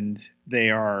happened. They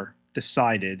are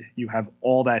decided. You have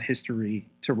all that history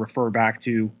to refer back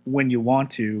to when you want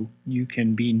to. You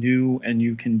can be new and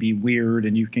you can be weird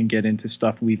and you can get into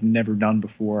stuff we've never done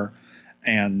before.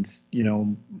 And,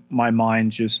 my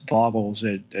mind just boggles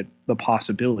at the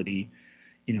possibility.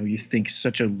 You think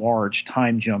such a large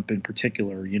time jump in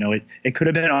particular. It could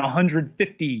have been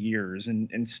 150 years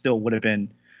and still would have been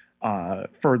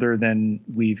further than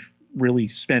we've really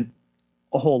spent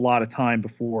a whole lot of time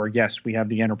before. Yes, we have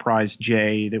the Enterprise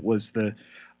J that was the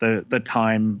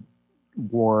time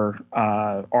war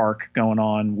arc going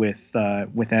on with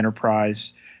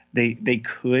Enterprise. They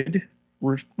could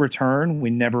return. We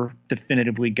never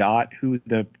definitively got who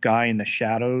the guy in the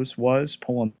shadows was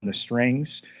pulling the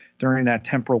strings during that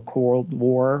temporal Cold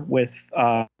War with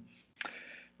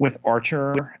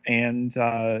Archer and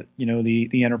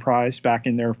the Enterprise back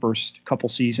in their first couple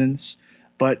seasons.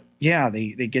 But yeah,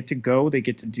 they get to go, they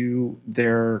get to do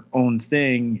their own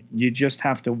thing. You just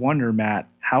have to wonder, Matt,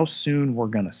 how soon we're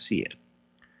going to see it.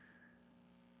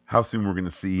 How soon we're going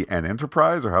to see an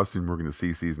Enterprise, or how soon we're going to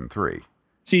see season 3?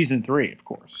 Season 3, of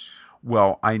course.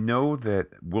 Well, I know that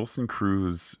Wilson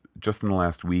Cruz just in the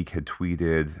last week had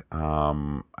tweeted,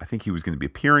 I think he was going to be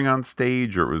appearing on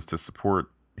stage, or it was to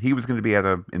support. He was going to be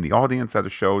in the audience at a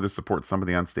show to support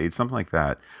somebody on stage, something like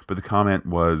that. But the comment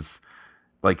was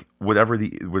like, whatever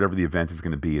the event is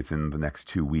going to be, it's in the next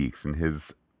 2 weeks. And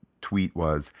his tweet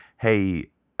was, "Hey,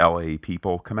 LA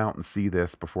people, come out and see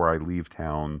this before I leave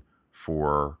town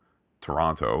for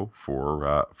Toronto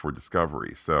for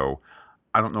Discovery." So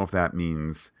I don't know if that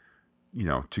means,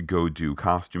 to go do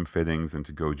costume fittings and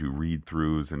to go do read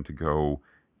throughs and to go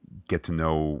get to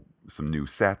know some new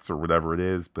sets or whatever it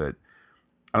is, but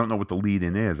I don't know what the lead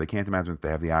in is. I can't imagine that they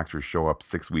have the actors show up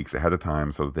 6 weeks ahead of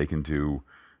time so that they can do,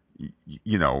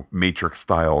 Matrix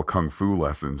style kung fu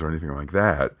lessons or anything like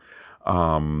that.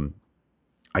 I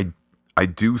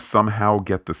do somehow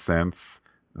get the sense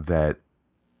that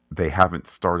they haven't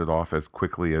started off as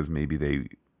quickly as maybe they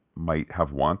might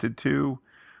have wanted to.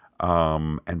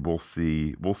 And we'll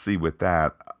see with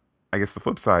that. I guess the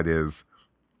flip side is,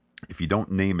 if you don't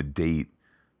name a date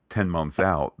 10 months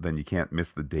out, then you can't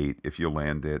miss the date if you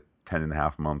land it 10 and a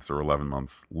half months or 11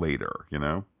 months later,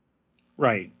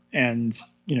 Right. And,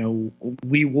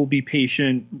 we will be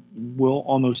patient. We'll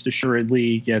almost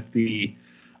assuredly get the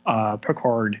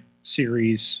Picard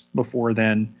series before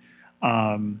then.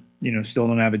 Still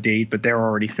don't have a date, but they're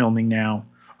already filming now.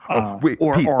 Wait,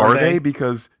 Pete, are they?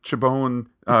 Because Chabon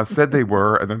said they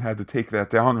were and then had to take that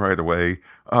down right away.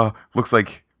 Looks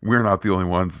like we're not the only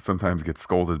ones that sometimes get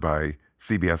scolded by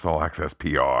CBS All Access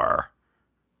PR.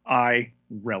 I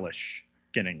relish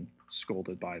getting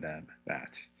scolded by them,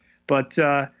 But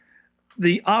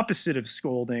the opposite of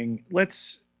scolding,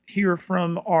 let's hear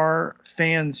from our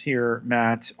fans here,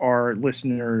 Matt, our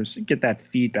listeners, get that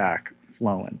feedback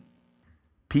flowing.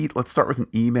 Pete, let's start with an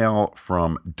email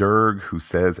from Derg, who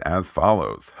says as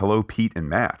follows. "Hello, Pete and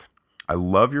Matt. I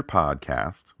love your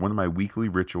podcast. One of my weekly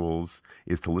rituals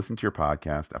is to listen to your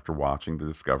podcast after watching the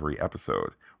Discovery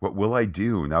episode. What will I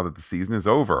do now that the season is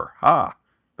over? Ha!"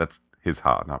 That's his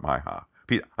ha, not my ha.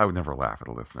 Pete, I would never laugh at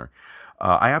a listener.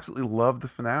 I absolutely love the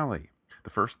finale. The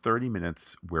first 30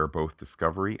 minutes, where both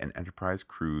Discovery and Enterprise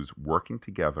crews working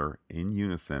together in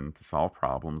unison to solve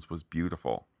problems, was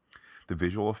beautiful. The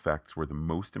visual effects were the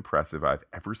most impressive I've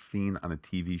ever seen on a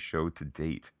TV show to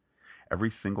date.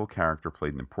 Every single character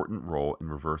played an important role in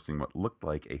reversing what looked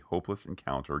like a hopeless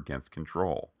encounter against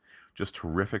Control. Just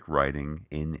terrific writing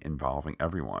involving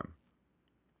everyone.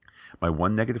 My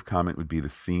one negative comment would be the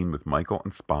scene with Michael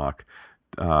and Spock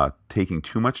taking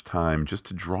too much time just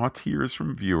to draw tears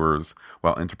from viewers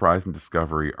while Enterprise and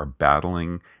Discovery are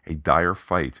battling a dire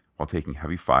fight while taking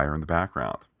heavy fire in the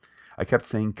background. I kept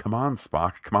saying, "Come on,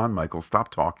 Spock, come on, Michael,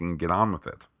 stop talking and get on with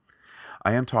it."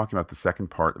 I am talking about the second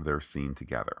part of their scene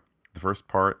together. The first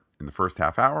part, in the first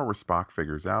half hour where Spock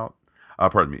figures out,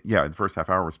 in the first half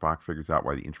hour where Spock figures out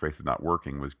why the interface is not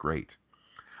working, was great.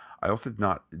 I also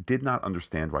did not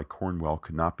understand why Cornwell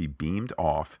could not be beamed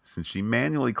off since she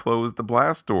manually closed the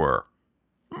blast door.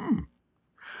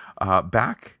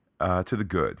 Back to the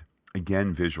good.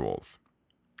 Again, visuals.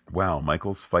 Wow,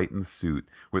 Michael's fight in the suit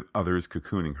with others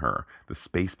cocooning her, the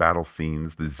space battle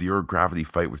scenes, the zero-gravity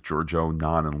fight with Georgiou,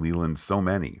 Nan, and Leland, so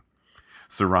many.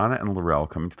 Serana and L'Rell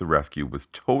coming to the rescue was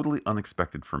totally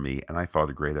unexpected for me, and I thought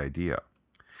a great idea.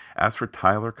 As for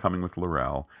Tyler coming with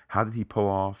L'Rell, how did he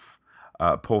pull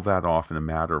that off in a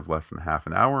matter of less than half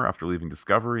an hour after leaving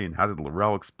Discovery, and how did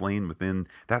L'Rell explain within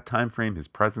that time frame his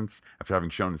presence after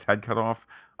having shown his head cut off?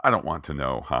 I don't want to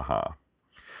know, haha.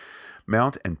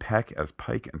 Mount and Peck as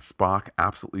Pike and Spock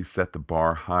absolutely set the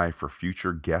bar high for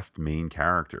future guest main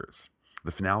characters.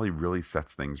 The finale really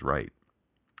sets things right.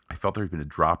 I felt there had been a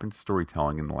drop in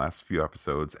storytelling in the last few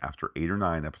episodes after 8 or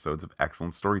 9 episodes of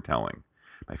excellent storytelling.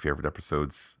 My favorite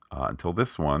episodes until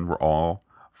this one were all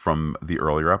from the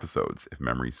earlier episodes. If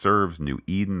memory serves, New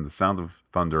Eden, The Sound of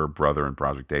Thunder, Brother, and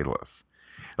Project Daedalus.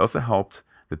 It also helped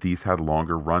that these had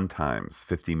longer run times,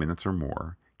 50 minutes or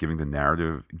more, giving the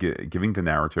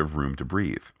narrative room to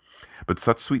breathe. But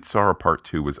Such Sweet Sorrow Part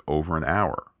 2 was over an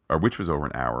hour,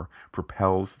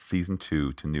 propels Season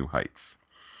 2 to new heights.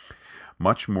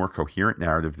 Much more coherent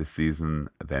narrative this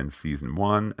season than Season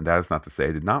 1, and that is not to say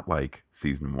I did not like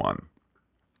Season 1.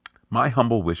 My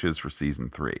humble wishes for Season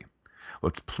 3.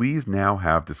 Let's please now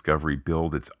have Discovery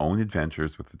build its own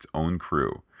adventures with its own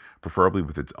crew, preferably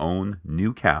with its own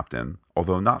new captain,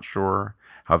 although not sure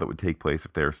how that would take place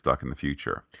if they are stuck in the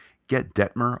future. Get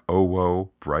Detmer,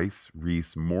 Owo, Bryce,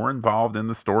 Reese more involved in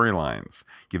the storylines.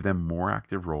 Give them more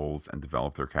active roles and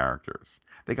develop their characters.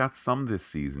 They got some this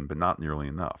season, but not nearly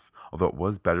enough, although it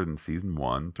was better than season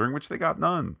 1, during which they got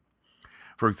none.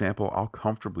 For example, I'll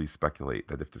comfortably speculate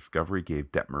that if Discovery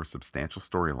gave Detmer substantial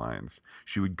storylines,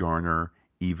 she would garner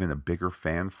even a bigger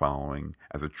fan following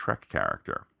as a Trek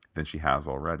character than she has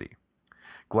already.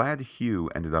 Glad Hugh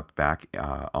ended up back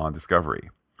on Discovery.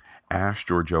 Ash,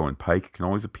 Georgiou, and Pike can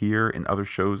always appear in other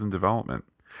shows in development.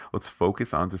 Let's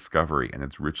focus on Discovery and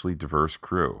its richly diverse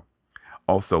crew.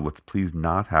 Also, let's please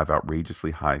not have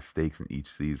outrageously high stakes in each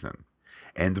season.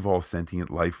 End of all sentient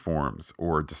life forms,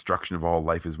 or destruction of all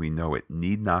life as we know it,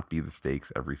 need not be the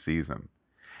stakes every season.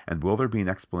 And will there be an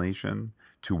explanation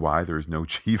to why there is no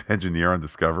chief engineer on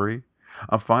Discovery?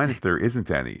 I'm fine if there isn't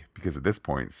any, because at this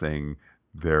point, saying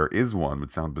there is one would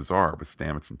sound bizarre with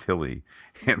Stamets and Tilly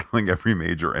handling every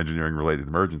major engineering-related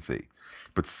emergency.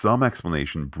 But some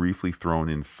explanation briefly thrown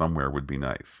in somewhere would be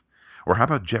nice. Or how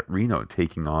about Jet Reno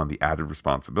taking on the added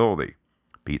responsibility?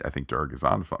 Pete, I think Durg is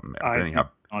onto something there. I think he's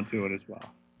onto it as well.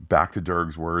 Back to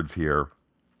Durg's words here.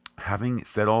 Having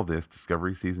said all this,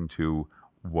 Discovery Season 2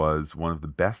 was one of the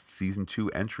best Season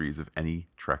 2 entries of any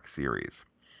Trek series.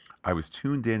 I was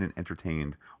tuned in and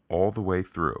entertained all the way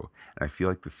through, and I feel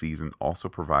like the season also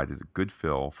provided a good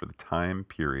fill for the time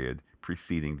period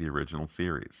preceding the original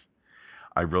series.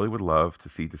 I really would love to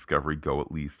see Discovery go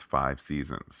at least 5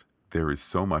 seasons. There is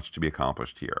so much to be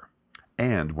accomplished here.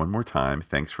 And one more time,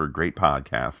 thanks for a great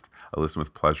podcast. I listen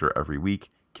with pleasure every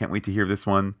week. Can't wait to hear this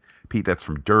one. Pete, that's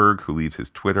from Durg, who leaves his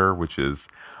Twitter, which is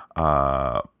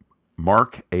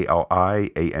Mark,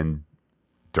 A-L-I-A-N,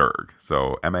 Durg.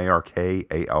 So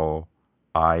MarkAliandurg.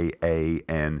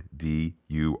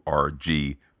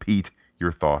 Pete,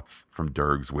 your thoughts from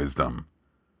Durg's wisdom.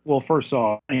 Well, first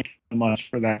off, thank you so much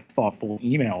for that thoughtful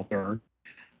email, Durg,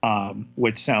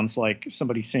 which sounds like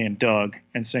somebody saying Doug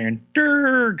and saying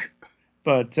Durg.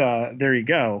 But there you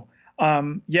go.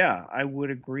 Yeah, I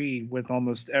would agree with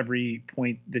almost every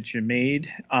point that you made.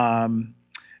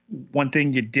 One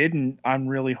thing you didn't, I'm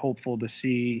really hopeful to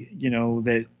see,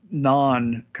 that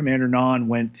Commander Non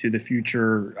went to the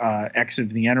future X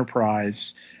of the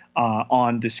Enterprise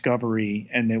on Discovery,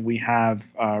 and that we have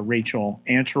Rachel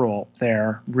Antrell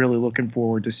there. Really looking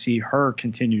forward to see her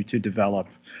continue to develop.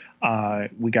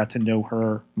 We got to know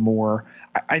her more.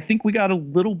 I think we got a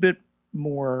little bit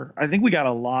more. I think we got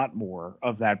a lot more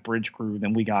of that bridge crew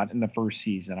than we got in the first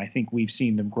season. I think we've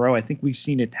seen them grow. I think we've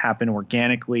seen it happen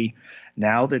organically.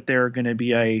 Now that they're going to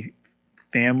be a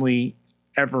family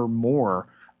ever more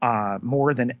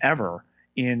than ever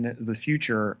in the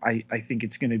future, I think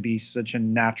it's going to be such a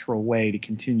natural way to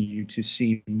continue to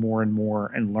see more and more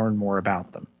and learn more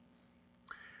about them.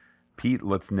 Pete,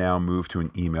 let's now move to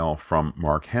an email from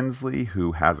Mark Hensley,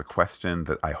 who has a question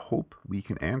that I hope we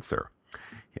can answer.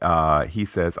 He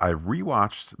says, I've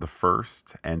rewatched the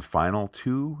first and final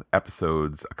 2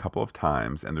 episodes a couple of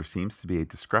times, and there seems to be a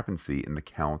discrepancy in the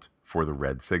count for the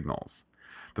red signals.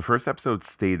 The first episode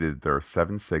stated there are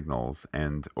 7 signals,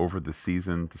 and over the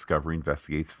season, Discovery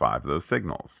investigates 5 of those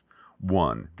signals.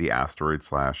 1, the asteroid /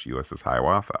 USS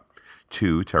Hiawatha.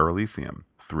 2, Terra Elysium.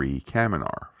 3,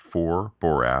 Kaminar. 4,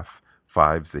 Borath.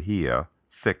 5, Zahia.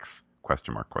 6, ?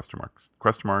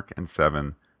 And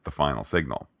 7, the final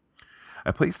signal.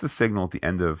 I placed the signal at the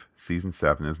end of Season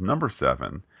 7 as number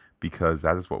 7 because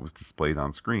that is what was displayed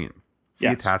on screen. See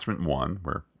Attachment 1,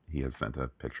 where he has sent a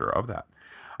picture of that.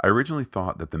 I originally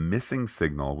thought that the missing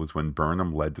signal was when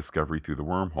Burnham led Discovery through the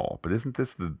wormhole, but isn't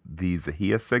this the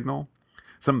Zahia signal?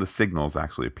 Some of the signals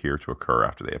actually appear to occur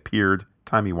after they appeared.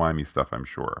 Timey-wimey stuff, I'm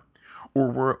sure.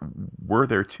 Or were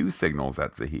there 2 signals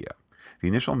at Zahia? The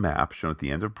initial map shown at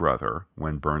the end of Brother,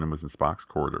 when Burnham was in Spock's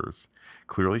quarters,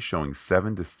 clearly showing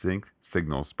 7 distinct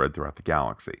signals spread throughout the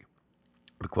galaxy.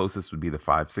 The closest would be the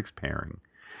 5-6 pairing.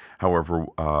 However,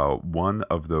 one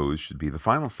of those should be the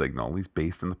final signal, at least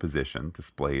based on the position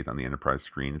displayed on the Enterprise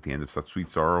screen at the end of Such Sweet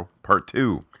Sorrow Part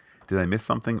 2. Did I miss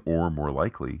something, or more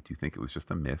likely, do you think it was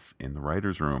just a miss in the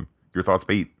writer's room? Your thoughts,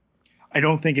 Pete? I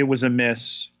don't think it was a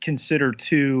miss. Consider,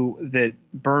 too, that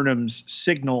Burnham's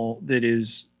signal that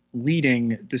is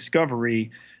leading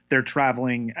Discovery, they're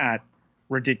traveling at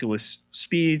ridiculous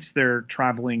speeds. They're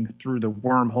traveling through the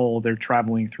wormhole. They're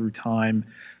traveling through time.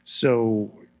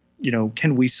 So,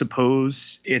 can we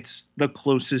suppose it's the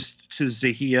closest to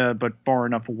Zahia, but far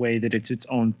enough away that it's its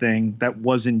own thing? That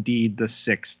was indeed the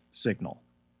 6th signal.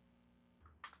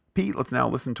 Pete, let's now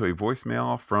listen to a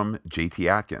voicemail from JT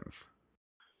Atkins.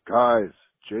 Guys,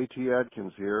 JT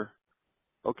Atkins here.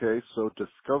 Okay, so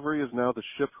Discovery is now the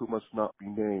ship who must not be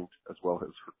named, as well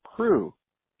as her crew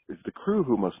is the crew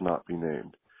who must not be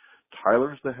named.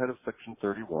 Tyler's the head of Section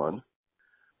 31.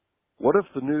 What if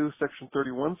the new Section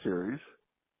 31 series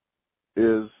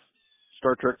is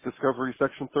Star Trek Discovery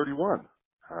Section 31?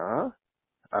 Huh?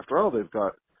 After all, they've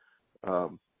got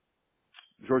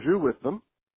Georgiou with them,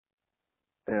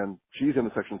 and she's in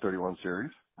the Section 31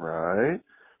 series, right?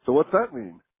 So what's that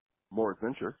mean? More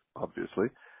adventure, obviously.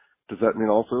 Does that mean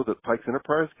also that Pike's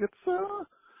Enterprise gets a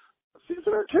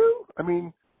season or two? I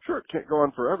mean, sure, it can't go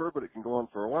on forever, but it can go on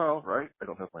for a while, right? I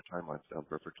don't have my timelines down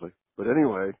perfectly. But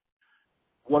anyway,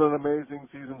 what an amazing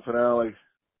season finale.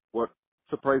 What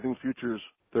surprising futures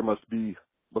there must be.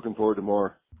 Looking forward to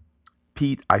more.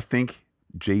 Pete, I think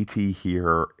JT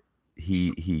here,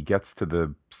 he gets to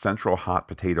the central hot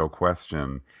potato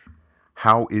question.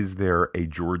 How is there a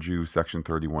Georgiou Section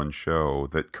 31 show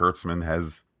that Kurtzman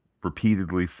has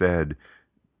repeatedly said,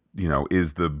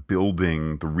 is the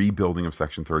rebuilding of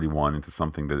Section 31 into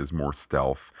something that is more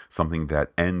stealth, something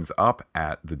that ends up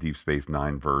at the Deep Space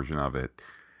Nine version of it?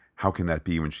 How can that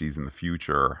be when she's in the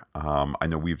future? I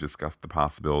know we've discussed the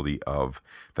possibility of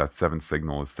that Seventh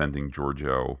Signal is sending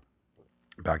Georgiou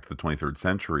back to the 23rd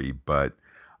century, but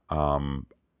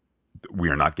we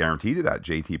are not guaranteed of that.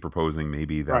 JT proposing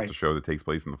maybe that's Right. a show that takes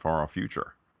place in the far off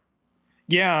future.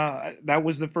 Yeah, that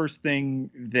was the first thing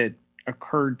that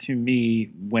occurred to me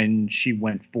when she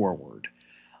went forward.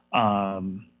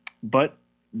 But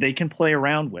they can play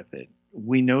around with it.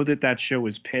 We know that show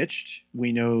is pitched.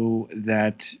 We know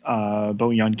that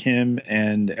Bo-Yeon Kim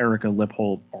and Erica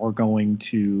Lipholt are going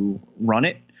to run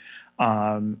it.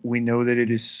 We know that it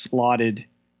is slotted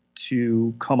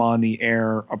to come on the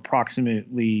air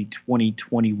approximately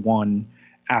 2021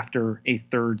 after a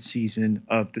third season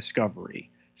of Discovery.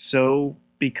 So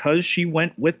because she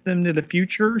went with them to the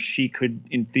future, she could,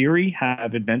 in theory,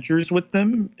 have adventures with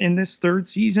them in this third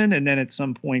season and then at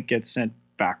some point get sent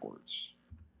backwards.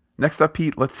 Next up,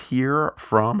 Pete, let's hear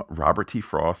from Robert T.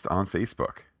 Frost on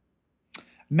Facebook.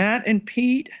 Matt and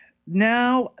Pete,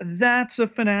 now that's a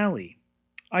finale.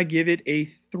 I give it a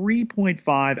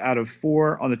 3.5 out of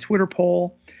 4 on the Twitter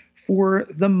poll for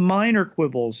the minor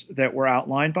quibbles that were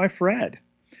outlined by Fred.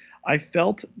 I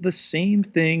felt the same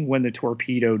thing when the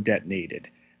torpedo detonated.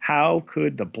 How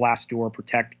could the blast door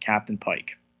protect Captain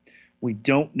Pike? We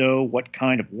don't know what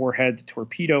kind of warhead the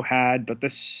torpedo had, but the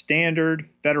standard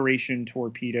Federation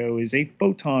torpedo is a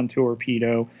photon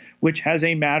torpedo, which has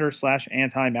a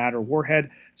matter/antimatter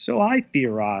warhead. So I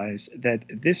theorize that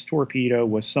this torpedo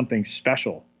was something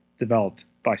special developed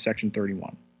by Section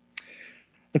 31.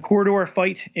 The corridor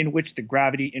fight in which the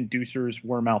gravity inducers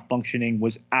were malfunctioning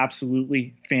was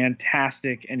absolutely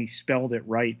fantastic, and he spelled it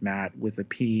right, Matt, with a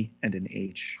P and an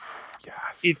H.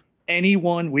 Yes. If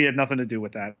anyone, we had nothing to do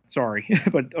with that, sorry,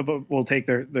 but we'll take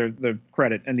the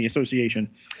credit and the association.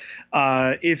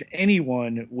 If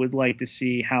anyone would like to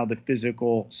see how the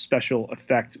physical special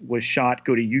effect was shot,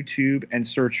 go to YouTube and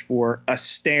search for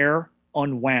Astaire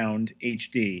Unwound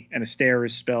HD, and Astaire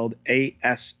is spelled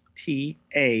Astaire.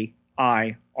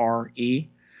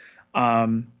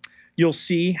 You'll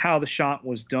see how the shot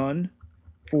was done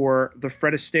for the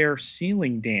Fred Astaire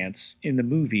ceiling dance in the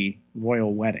movie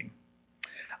Royal Wedding.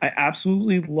 I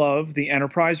absolutely love the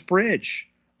Enterprise bridge,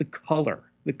 the color,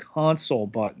 the console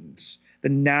buttons, the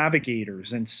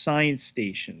navigators and science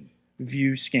station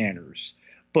view scanners.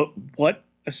 But what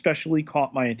especially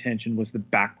caught my attention was the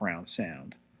background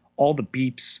sound. All the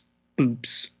beeps,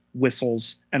 boops,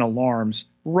 whistles, and alarms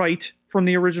right from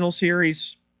the original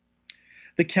series.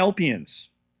 The Kelpians,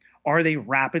 are they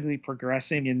rapidly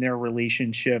progressing in their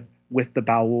relationship with the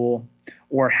Ba'ul,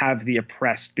 or have the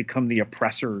oppressed become the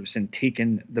oppressors and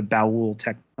taken the Ba'ul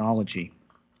technology?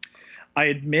 I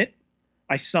admit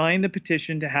I signed the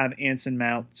petition to have Anson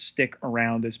Mount stick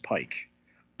around as Pike,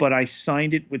 but I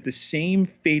signed it with the same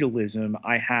fatalism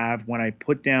I have when I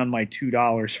put down my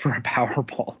 $2 for a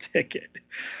Powerball ticket.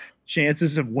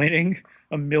 Chances of winning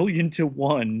 1,000,000 to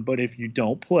 1, but if you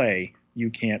don't play, you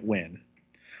can't win.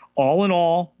 All in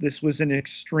all, this was an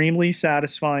extremely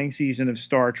satisfying season of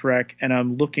Star Trek, and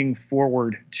I'm looking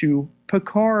forward to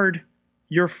Picard,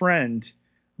 your friend,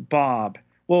 Bob.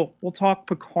 Well, we'll talk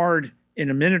Picard in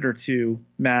a minute or two,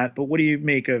 Matt, but what do you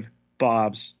make of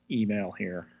Bob's email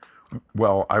here?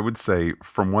 Well, I would say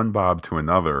from one Bob to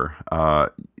another,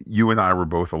 you and I were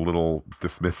both a little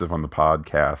dismissive on the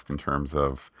podcast in terms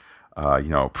of,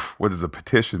 what does a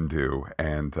petition do?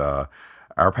 And our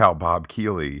pal Bob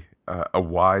Keeley, a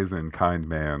wise and kind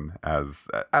man, as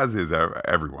is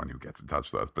everyone who gets in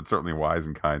touch with us, but certainly a wise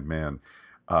and kind man,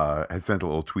 had sent a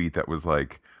little tweet that was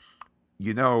like,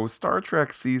 Star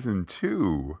Trek Season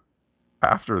 2,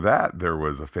 after that, there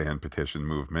was a fan petition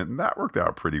movement, and that worked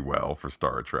out pretty well for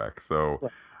Star Trek. So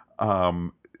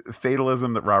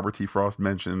fatalism that Robert T. Frost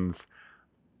mentions,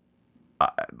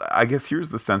 I guess here's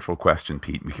the central question,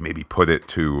 Pete. We can maybe put it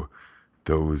to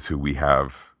those who we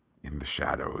have in the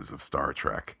shadows of Star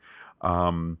Trek.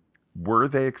 Were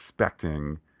they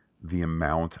expecting the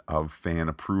amount of fan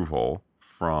approval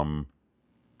from,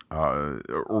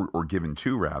 or given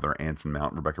to, rather, Anson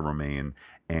Mount, Rebecca Romijn,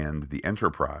 and the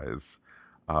Enterprise?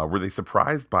 Were they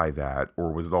surprised by that,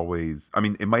 or was it always, I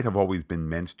mean, it might have always been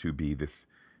meant to be this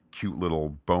cute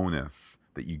little bonus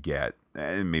that you get,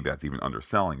 and maybe that's even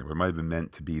underselling it, but it might have been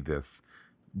meant to be this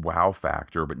wow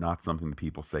factor, but not something that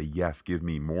people say, yes, give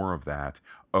me more of that.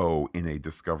 Oh, in a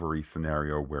Discovery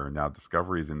scenario where now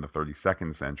Discovery is in the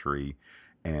 32nd century,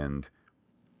 and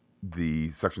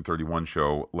the Section 31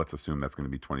 show, let's assume that's going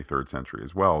to be 23rd century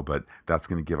as well, but that's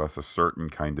going to give us a certain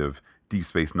kind of Deep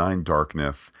Space Nine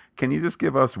darkness. Can you just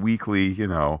give us weekly,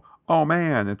 oh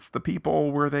man, it's the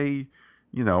people where they,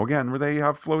 again, where they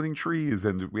have floating trees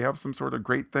and we have some sort of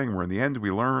great thing where in the end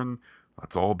we learn,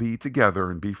 let's all be together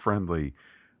and be friendly.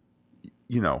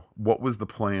 What was the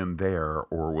plan there?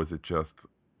 Or was it just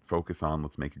focus on,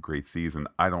 let's make a great season?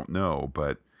 I don't know.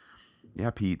 But yeah,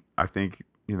 Pete, I think,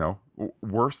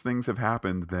 worse things have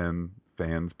happened than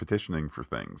fans petitioning for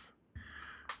things.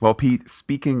 Well, Pete,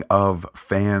 speaking of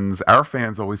fans, our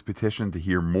fans always petition to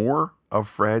hear more of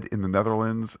Fred in the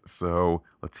Netherlands. So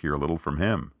let's hear a little from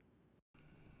him.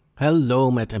 Hello,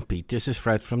 Matt and Pete. This is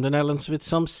Fred from the Netherlands with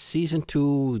some Season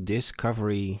 2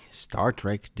 Discovery, Star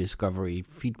Trek Discovery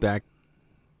feedback.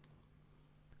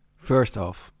 First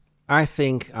off, I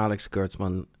think Alex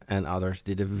Kurtzman and others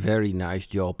did a very nice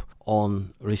job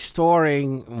on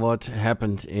restoring what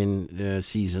happened in the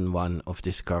Season 1 of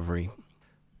Discovery.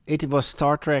 It was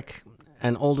Star Trek,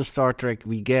 and all the Star Trek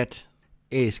we get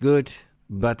is good,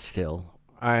 but still,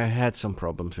 I had some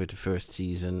problems with the first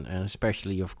season, and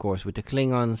especially, of course, with the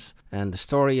Klingons and the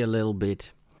story a little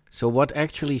bit. So what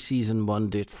actually Season 1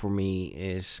 did for me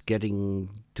is getting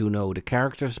to know the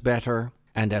characters better,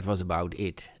 and that was about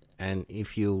it. And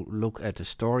if you look at the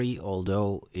story,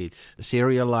 although it's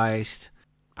serialized,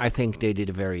 I think they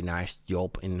did a very nice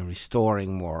job in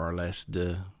restoring more or less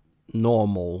the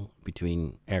normal,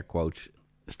 between air quotes,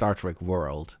 Star Trek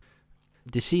world.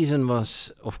 The season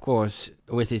was, of course,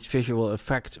 with its visual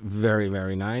effects, very,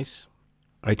 very nice.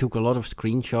 I took a lot of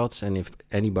screenshots, and if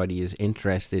anybody is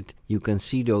interested, you can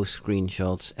see those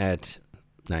screenshots at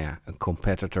a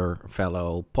competitor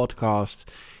fellow podcast.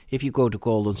 If you go to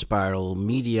Golden Spiral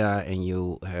Media and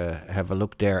you have a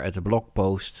look there at the blog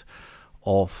post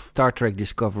of Star Trek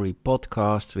Discovery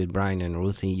podcast with Brian and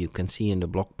Ruthie, you can see in the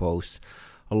blog post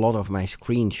a lot of my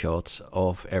screenshots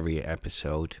of every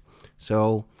episode.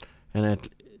 So, and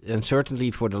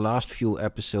certainly for the last few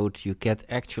episodes, you get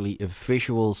actually a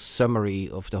visual summary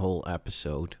of the whole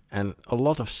episode. And a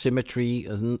lot of symmetry,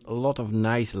 a lot of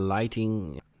nice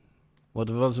lighting. What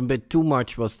was a bit too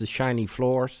much was the shiny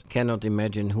floors. Cannot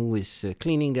imagine who is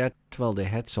cleaning that. Well, they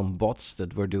had some bots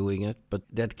that were doing it, but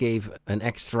that gave an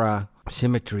extra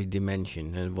symmetry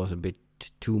dimension, and it was a bit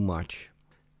too much.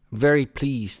 Very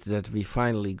pleased that we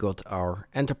finally got our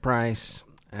Enterprise,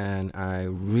 and I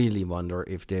really wonder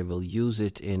if they will use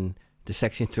it in the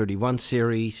Section 31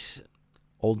 series.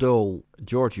 Although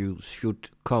Georgiou should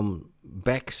come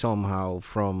back somehow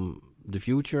from the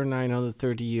future,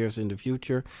 930 years in the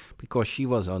future, because she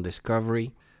was on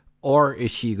Discovery. Or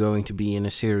is she going to be in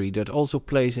a series that also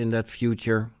plays in that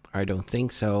future? I don't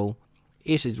think so.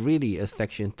 Is it really a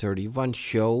Section 31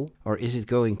 show, or is it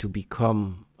going to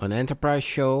become an Enterprise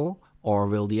show? Or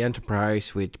will the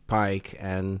Enterprise with Pike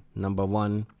and Number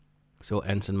 1, so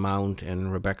Anson Mount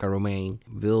and Rebecca Romijn,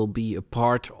 will be a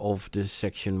part of the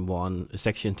Section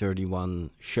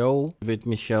 31 show with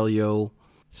Michelle Yeoh?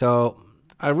 So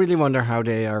I really wonder how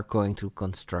they are going to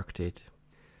construct it.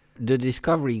 The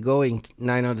Discovery going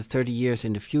 930 years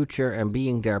in the future and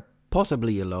being there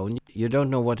possibly alone, you don't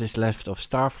know what is left of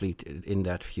Starfleet in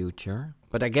that future.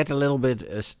 But I get a little bit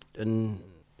a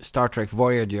Star Trek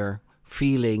Voyager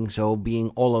feeling, so being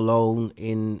all alone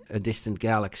in a distant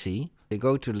galaxy. They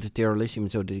go to the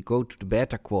Terralissium, so they go to the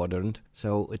Beta Quadrant,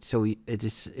 so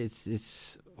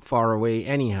it's far away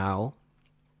anyhow.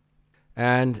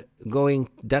 And going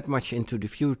that much into the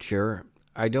future,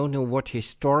 I don't know what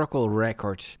historical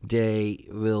records they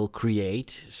will create.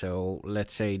 So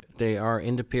let's say they are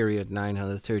in the period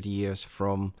 930 years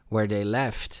from where they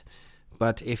left.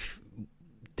 But if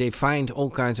they find all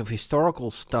kinds of historical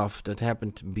stuff that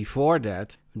happened before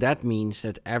that, that means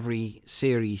that every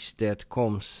series that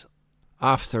comes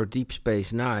after Deep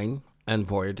Space Nine, and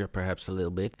Voyager perhaps a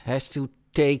little bit, has to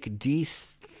take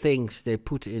these things they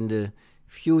put in the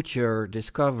future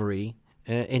Discovery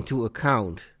into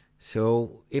account.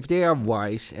 So if they are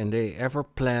wise and they ever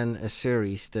plan a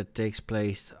series that takes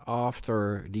place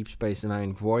after Deep Space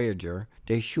Nine Voyager,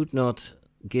 they should not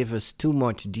give us too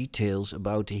much details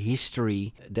about the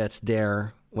history that's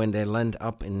there when they land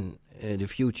up in the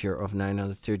future of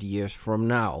 930 years from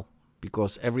now,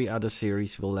 because every other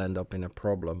series will end up in a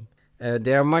problem.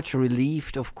 They are much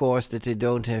relieved, of course, that they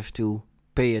don't have to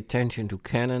pay attention to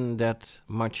canon that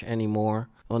much anymore.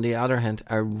 On the other hand,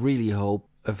 I really hope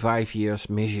a 5 years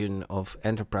mission of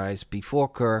Enterprise before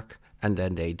Kirk, and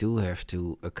then they do have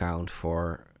to account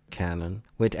for canon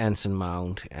with Anson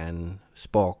Mount and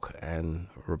Spock and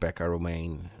Rebecca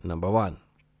Romijn #1.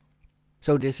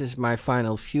 So this is my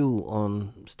final view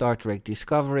on Star Trek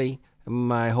Discovery,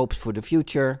 my hopes for the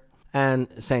future, and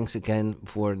thanks again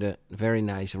for the very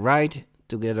nice ride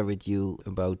together with you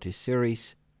about this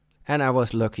series. And I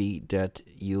was lucky that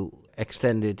you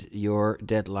extended your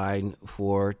deadline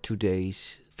for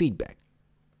today's feedback.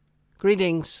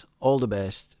 Greetings, all the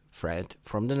best, Fred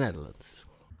from the Netherlands.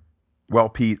 Well,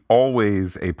 Pete,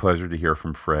 always a pleasure to hear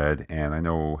from Fred. And I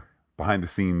know behind the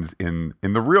scenes in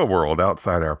the real world,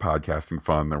 outside our podcasting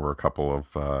fun, there were a couple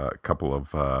of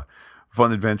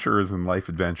fun adventures and life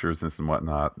adventures and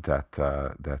whatnot that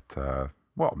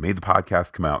made the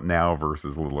podcast come out now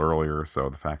versus a little earlier. So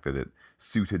the fact that it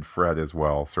suited Fred as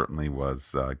well certainly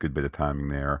was a good bit of timing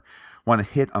there. Want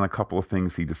to hit on a couple of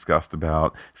things he discussed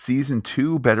about season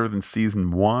 2 better than season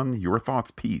 1. Your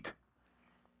thoughts, Pete?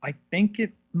 I think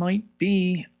it might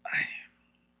be.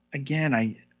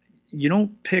 Again, you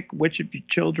don't pick which of your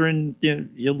children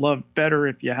you love better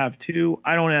if you have two.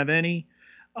 I don't have any,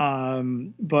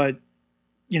 but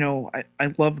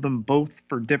I love them both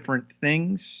for different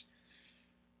things.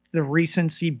 The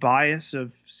recency bias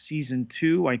of season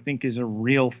 2, I think, is a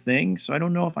real thing. So I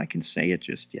don't know if I can say it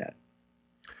just yet.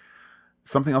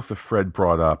 Something else that Fred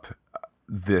brought up,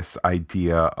 this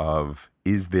idea of,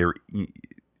 is there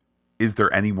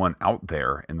anyone out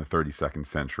there in the 32nd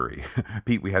century?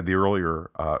 Pete, we had the earlier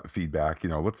feedback,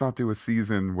 let's not do a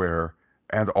season where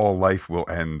and all life will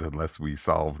end unless we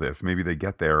solve this. Maybe they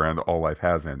get there and all life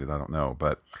has ended. I don't know.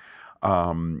 But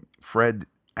Fred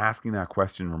asking that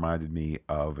question reminded me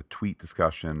of a tweet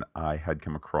discussion I had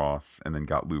come across and then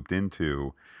got looped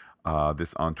into,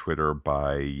 this on Twitter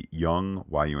by Young,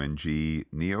 Y-U-N-G,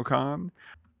 Neocon.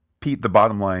 Pete, the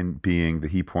bottom line being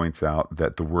that he points out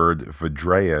that the word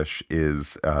Vidraish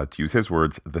is, to use his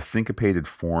words, the syncopated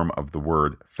form of the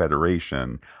word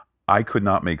federation. I could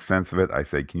not make sense of it. I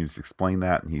said, can you just explain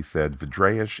that? And he said,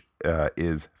 Vidraish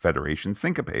is federation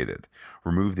syncopated.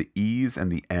 Remove the E's and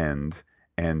the end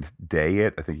and day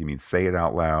it. I think he means say it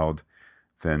out loud.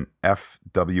 Then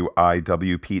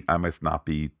F-W-I-W. Pete, I must not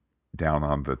be down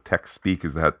on the text speak.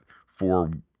 Is that for...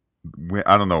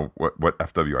 I don't know what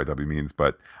FWIW means,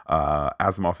 but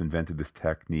Asimov invented this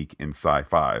technique in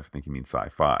sci-fi. I think he means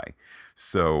sci-fi.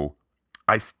 So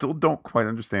I still don't quite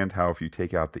understand how, if you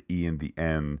take out the E and the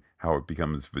N, how it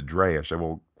becomes Vidraish. I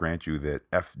will grant you that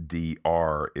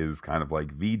FDR is kind of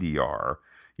like VDR,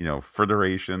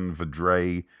 Federation,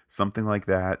 Vidray, something like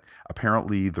that.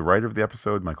 Apparently, the writer of the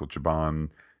episode, Michael Chabon,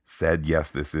 said, yes,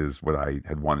 this is what I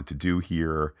had wanted to do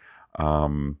here.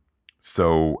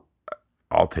 So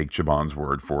I'll take Chabon's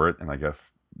word for it, and I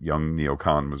guess young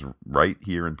Neocon was right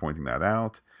here in pointing that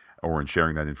out, or in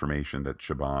sharing that information that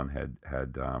Chabon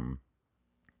had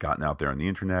gotten out there on the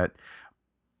internet.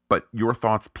 But your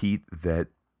thoughts, Pete, that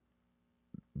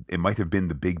it might have been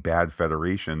the big bad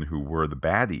Federation who were the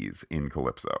baddies in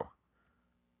Calypso?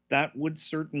 That would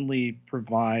certainly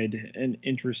provide an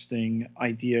interesting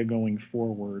idea going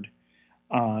forward.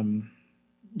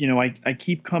 I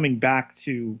keep coming back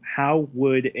to, how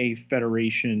would a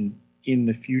Federation in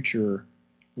the future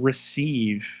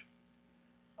receive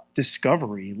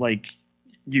Discovery? Like,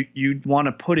 you'd want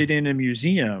to put it in a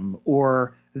museum,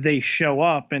 or they show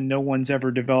up and no one's ever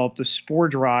developed a spore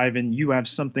drive and you have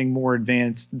something more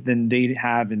advanced than they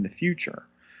have in the future.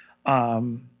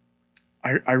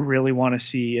 I really want to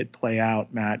see it play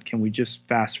out, Matt. Can we just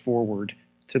fast forward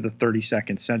to the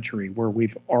 32nd century, where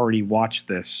we've already watched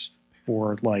this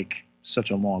for like such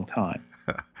a long time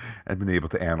and been able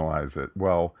to analyze it?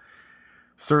 Well,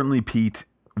 certainly, Pete,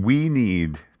 we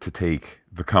need to take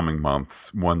the coming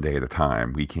months one day at a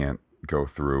time. We can't go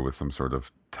through with some sort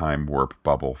of time warp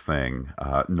bubble thing,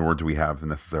 nor do we have the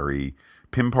necessary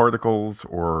Pym particles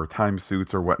or time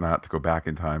suits or whatnot to go back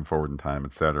in time, forward in time,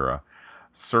 etc.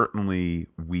 Certainly,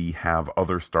 we have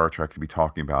other Star Trek to be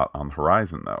talking about on the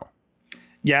horizon, though.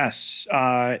 Yes.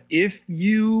 If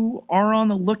you are on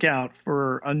the lookout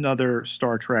for another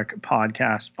Star Trek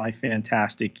podcast by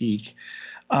Fantastic Geek,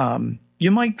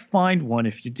 you might find one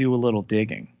if you do a little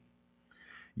digging.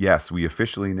 Yes, we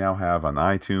officially now have on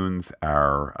iTunes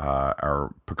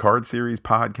our Picard series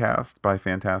podcast by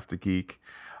Fantastic Geek.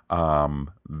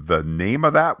 The name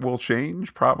of that will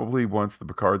change probably once the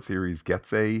Picard series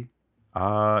gets a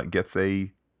title.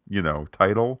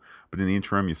 But in the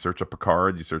interim, you search up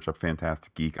Picard, you search up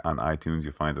Fantastic Geek on iTunes,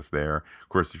 you'll find us there. Of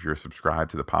course, if you're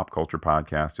subscribed to the Pop Culture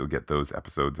Podcast, you'll get those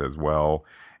episodes as well.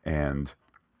 And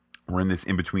we're in this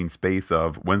in-between space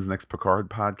of when's the next Picard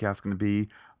podcast going to be?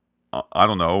 I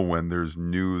don't know, when there's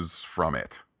news from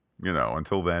it.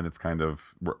 Until then, it's kind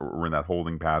of, we're in that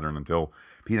holding pattern until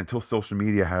social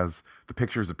media has the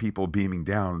pictures of people beaming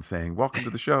down and saying, welcome to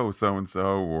the show,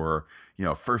 so-and-so, or,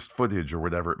 first footage or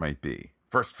whatever it might be.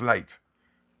 First flight.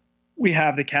 We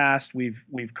have the cast. We've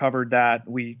covered that.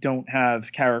 We don't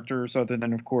have characters other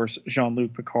than, of course,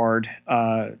 Jean-Luc Picard,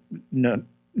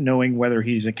 knowing whether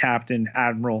he's a captain,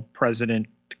 admiral, president,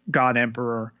 god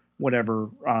emperor, whatever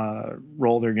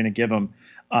role they're going to give him.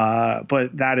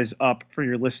 But that is up for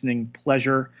your listening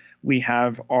pleasure. We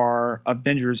have our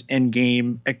Avengers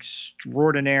Endgame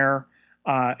extraordinaire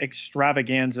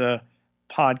extravaganza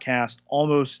podcast,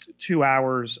 almost 2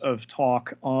 hours of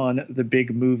talk on the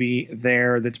big movie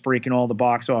there that's breaking all the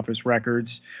box office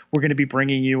records. We're going to be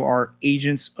bringing you our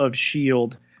Agents of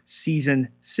S.H.I.E.L.D. Season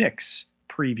 6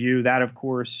 preview. That, of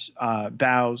course,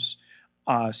 bows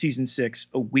Season 6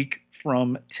 a week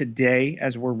from today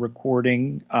as we're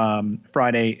recording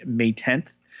Friday, May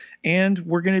 10th. And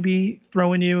we're going to be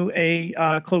throwing you a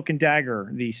Cloak and Dagger,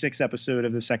 the 6th episode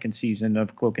of the 2nd season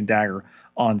of Cloak and Dagger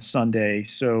on Sunday.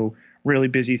 So really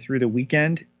busy through the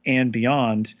weekend and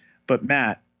beyond. But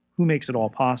Matt, who makes it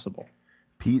all possible?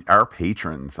 Pete, our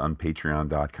patrons on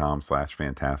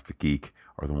patreon.com/fantasticgeek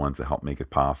are the ones that help make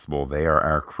it possible. They are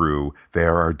our crew. They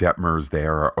are our Detmers. They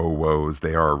are our Owos.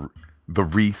 They are the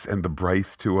Reese and the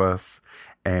Bryce to us.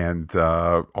 And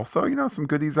also, some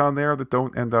goodies on there that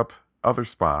don't end up other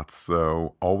spots.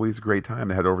 So always a great time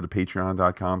to head over to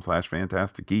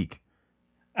patreon.com/fantasticgeek.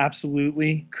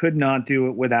 Absolutely. Could not do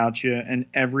it without you. And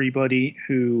everybody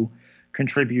who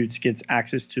contributes gets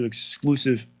access to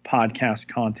exclusive podcast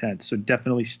content. So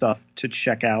definitely stuff to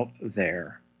check out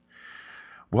there.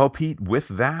 Well, Pete, with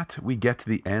that, we get to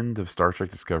the end of Star Trek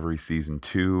Discovery Season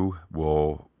 2.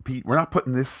 Pete, we're not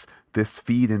putting this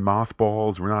feed in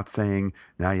mothballs. We're not saying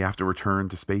now you have to return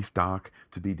to Space Dock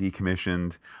to be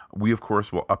decommissioned. We, of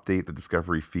course, will update the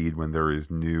Discovery feed when there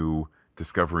is new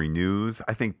Discovery news.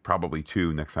 I think probably,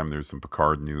 too, next time there's some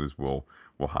Picard news, we'll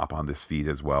hop on this feed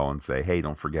as well and say, hey,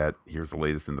 don't forget, here's the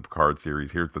latest in the Picard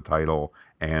series. Here's the title.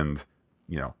 And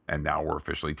now we're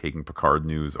officially taking Picard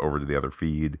news over to the other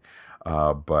feed.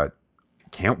 But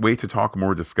can't wait to talk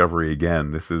more Discovery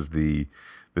again. This is the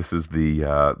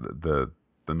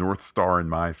North Star in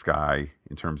my sky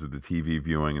in terms of the TV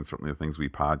viewing and certainly the things we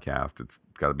podcast. It's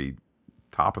got to be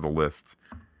top of the list.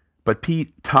 But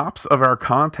Pete, tops of our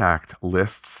contact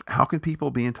lists, how can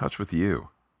people be in touch with you?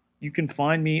 You can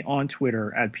find me on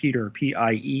Twitter at Peter,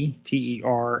 P-I-E-T-E-R-J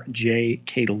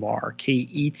Ketelaar,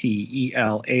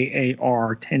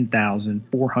 Ketelaar,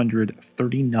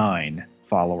 10,439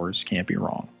 followers. Can't be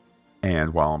wrong.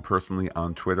 And while I'm personally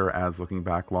on Twitter as Looking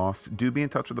Back Lost, do be in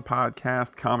touch with the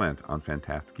podcast. Comment on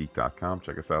FantasticGeek.com.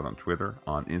 Check us out on Twitter,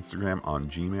 on Instagram, on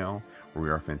Gmail, where we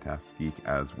are Fantastic Geek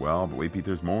as well. But wait, Pete,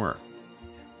 there's more.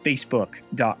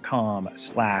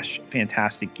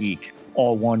 Facebook.com/Fantastic Geek.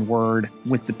 All one word,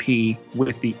 with the P,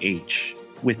 with the H,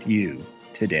 with you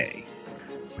today.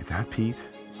 With that, Pete,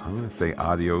 I'm going to say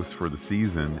adios for the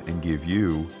season and give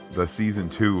you the Season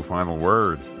 2 final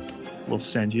word. We'll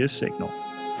send you a signal.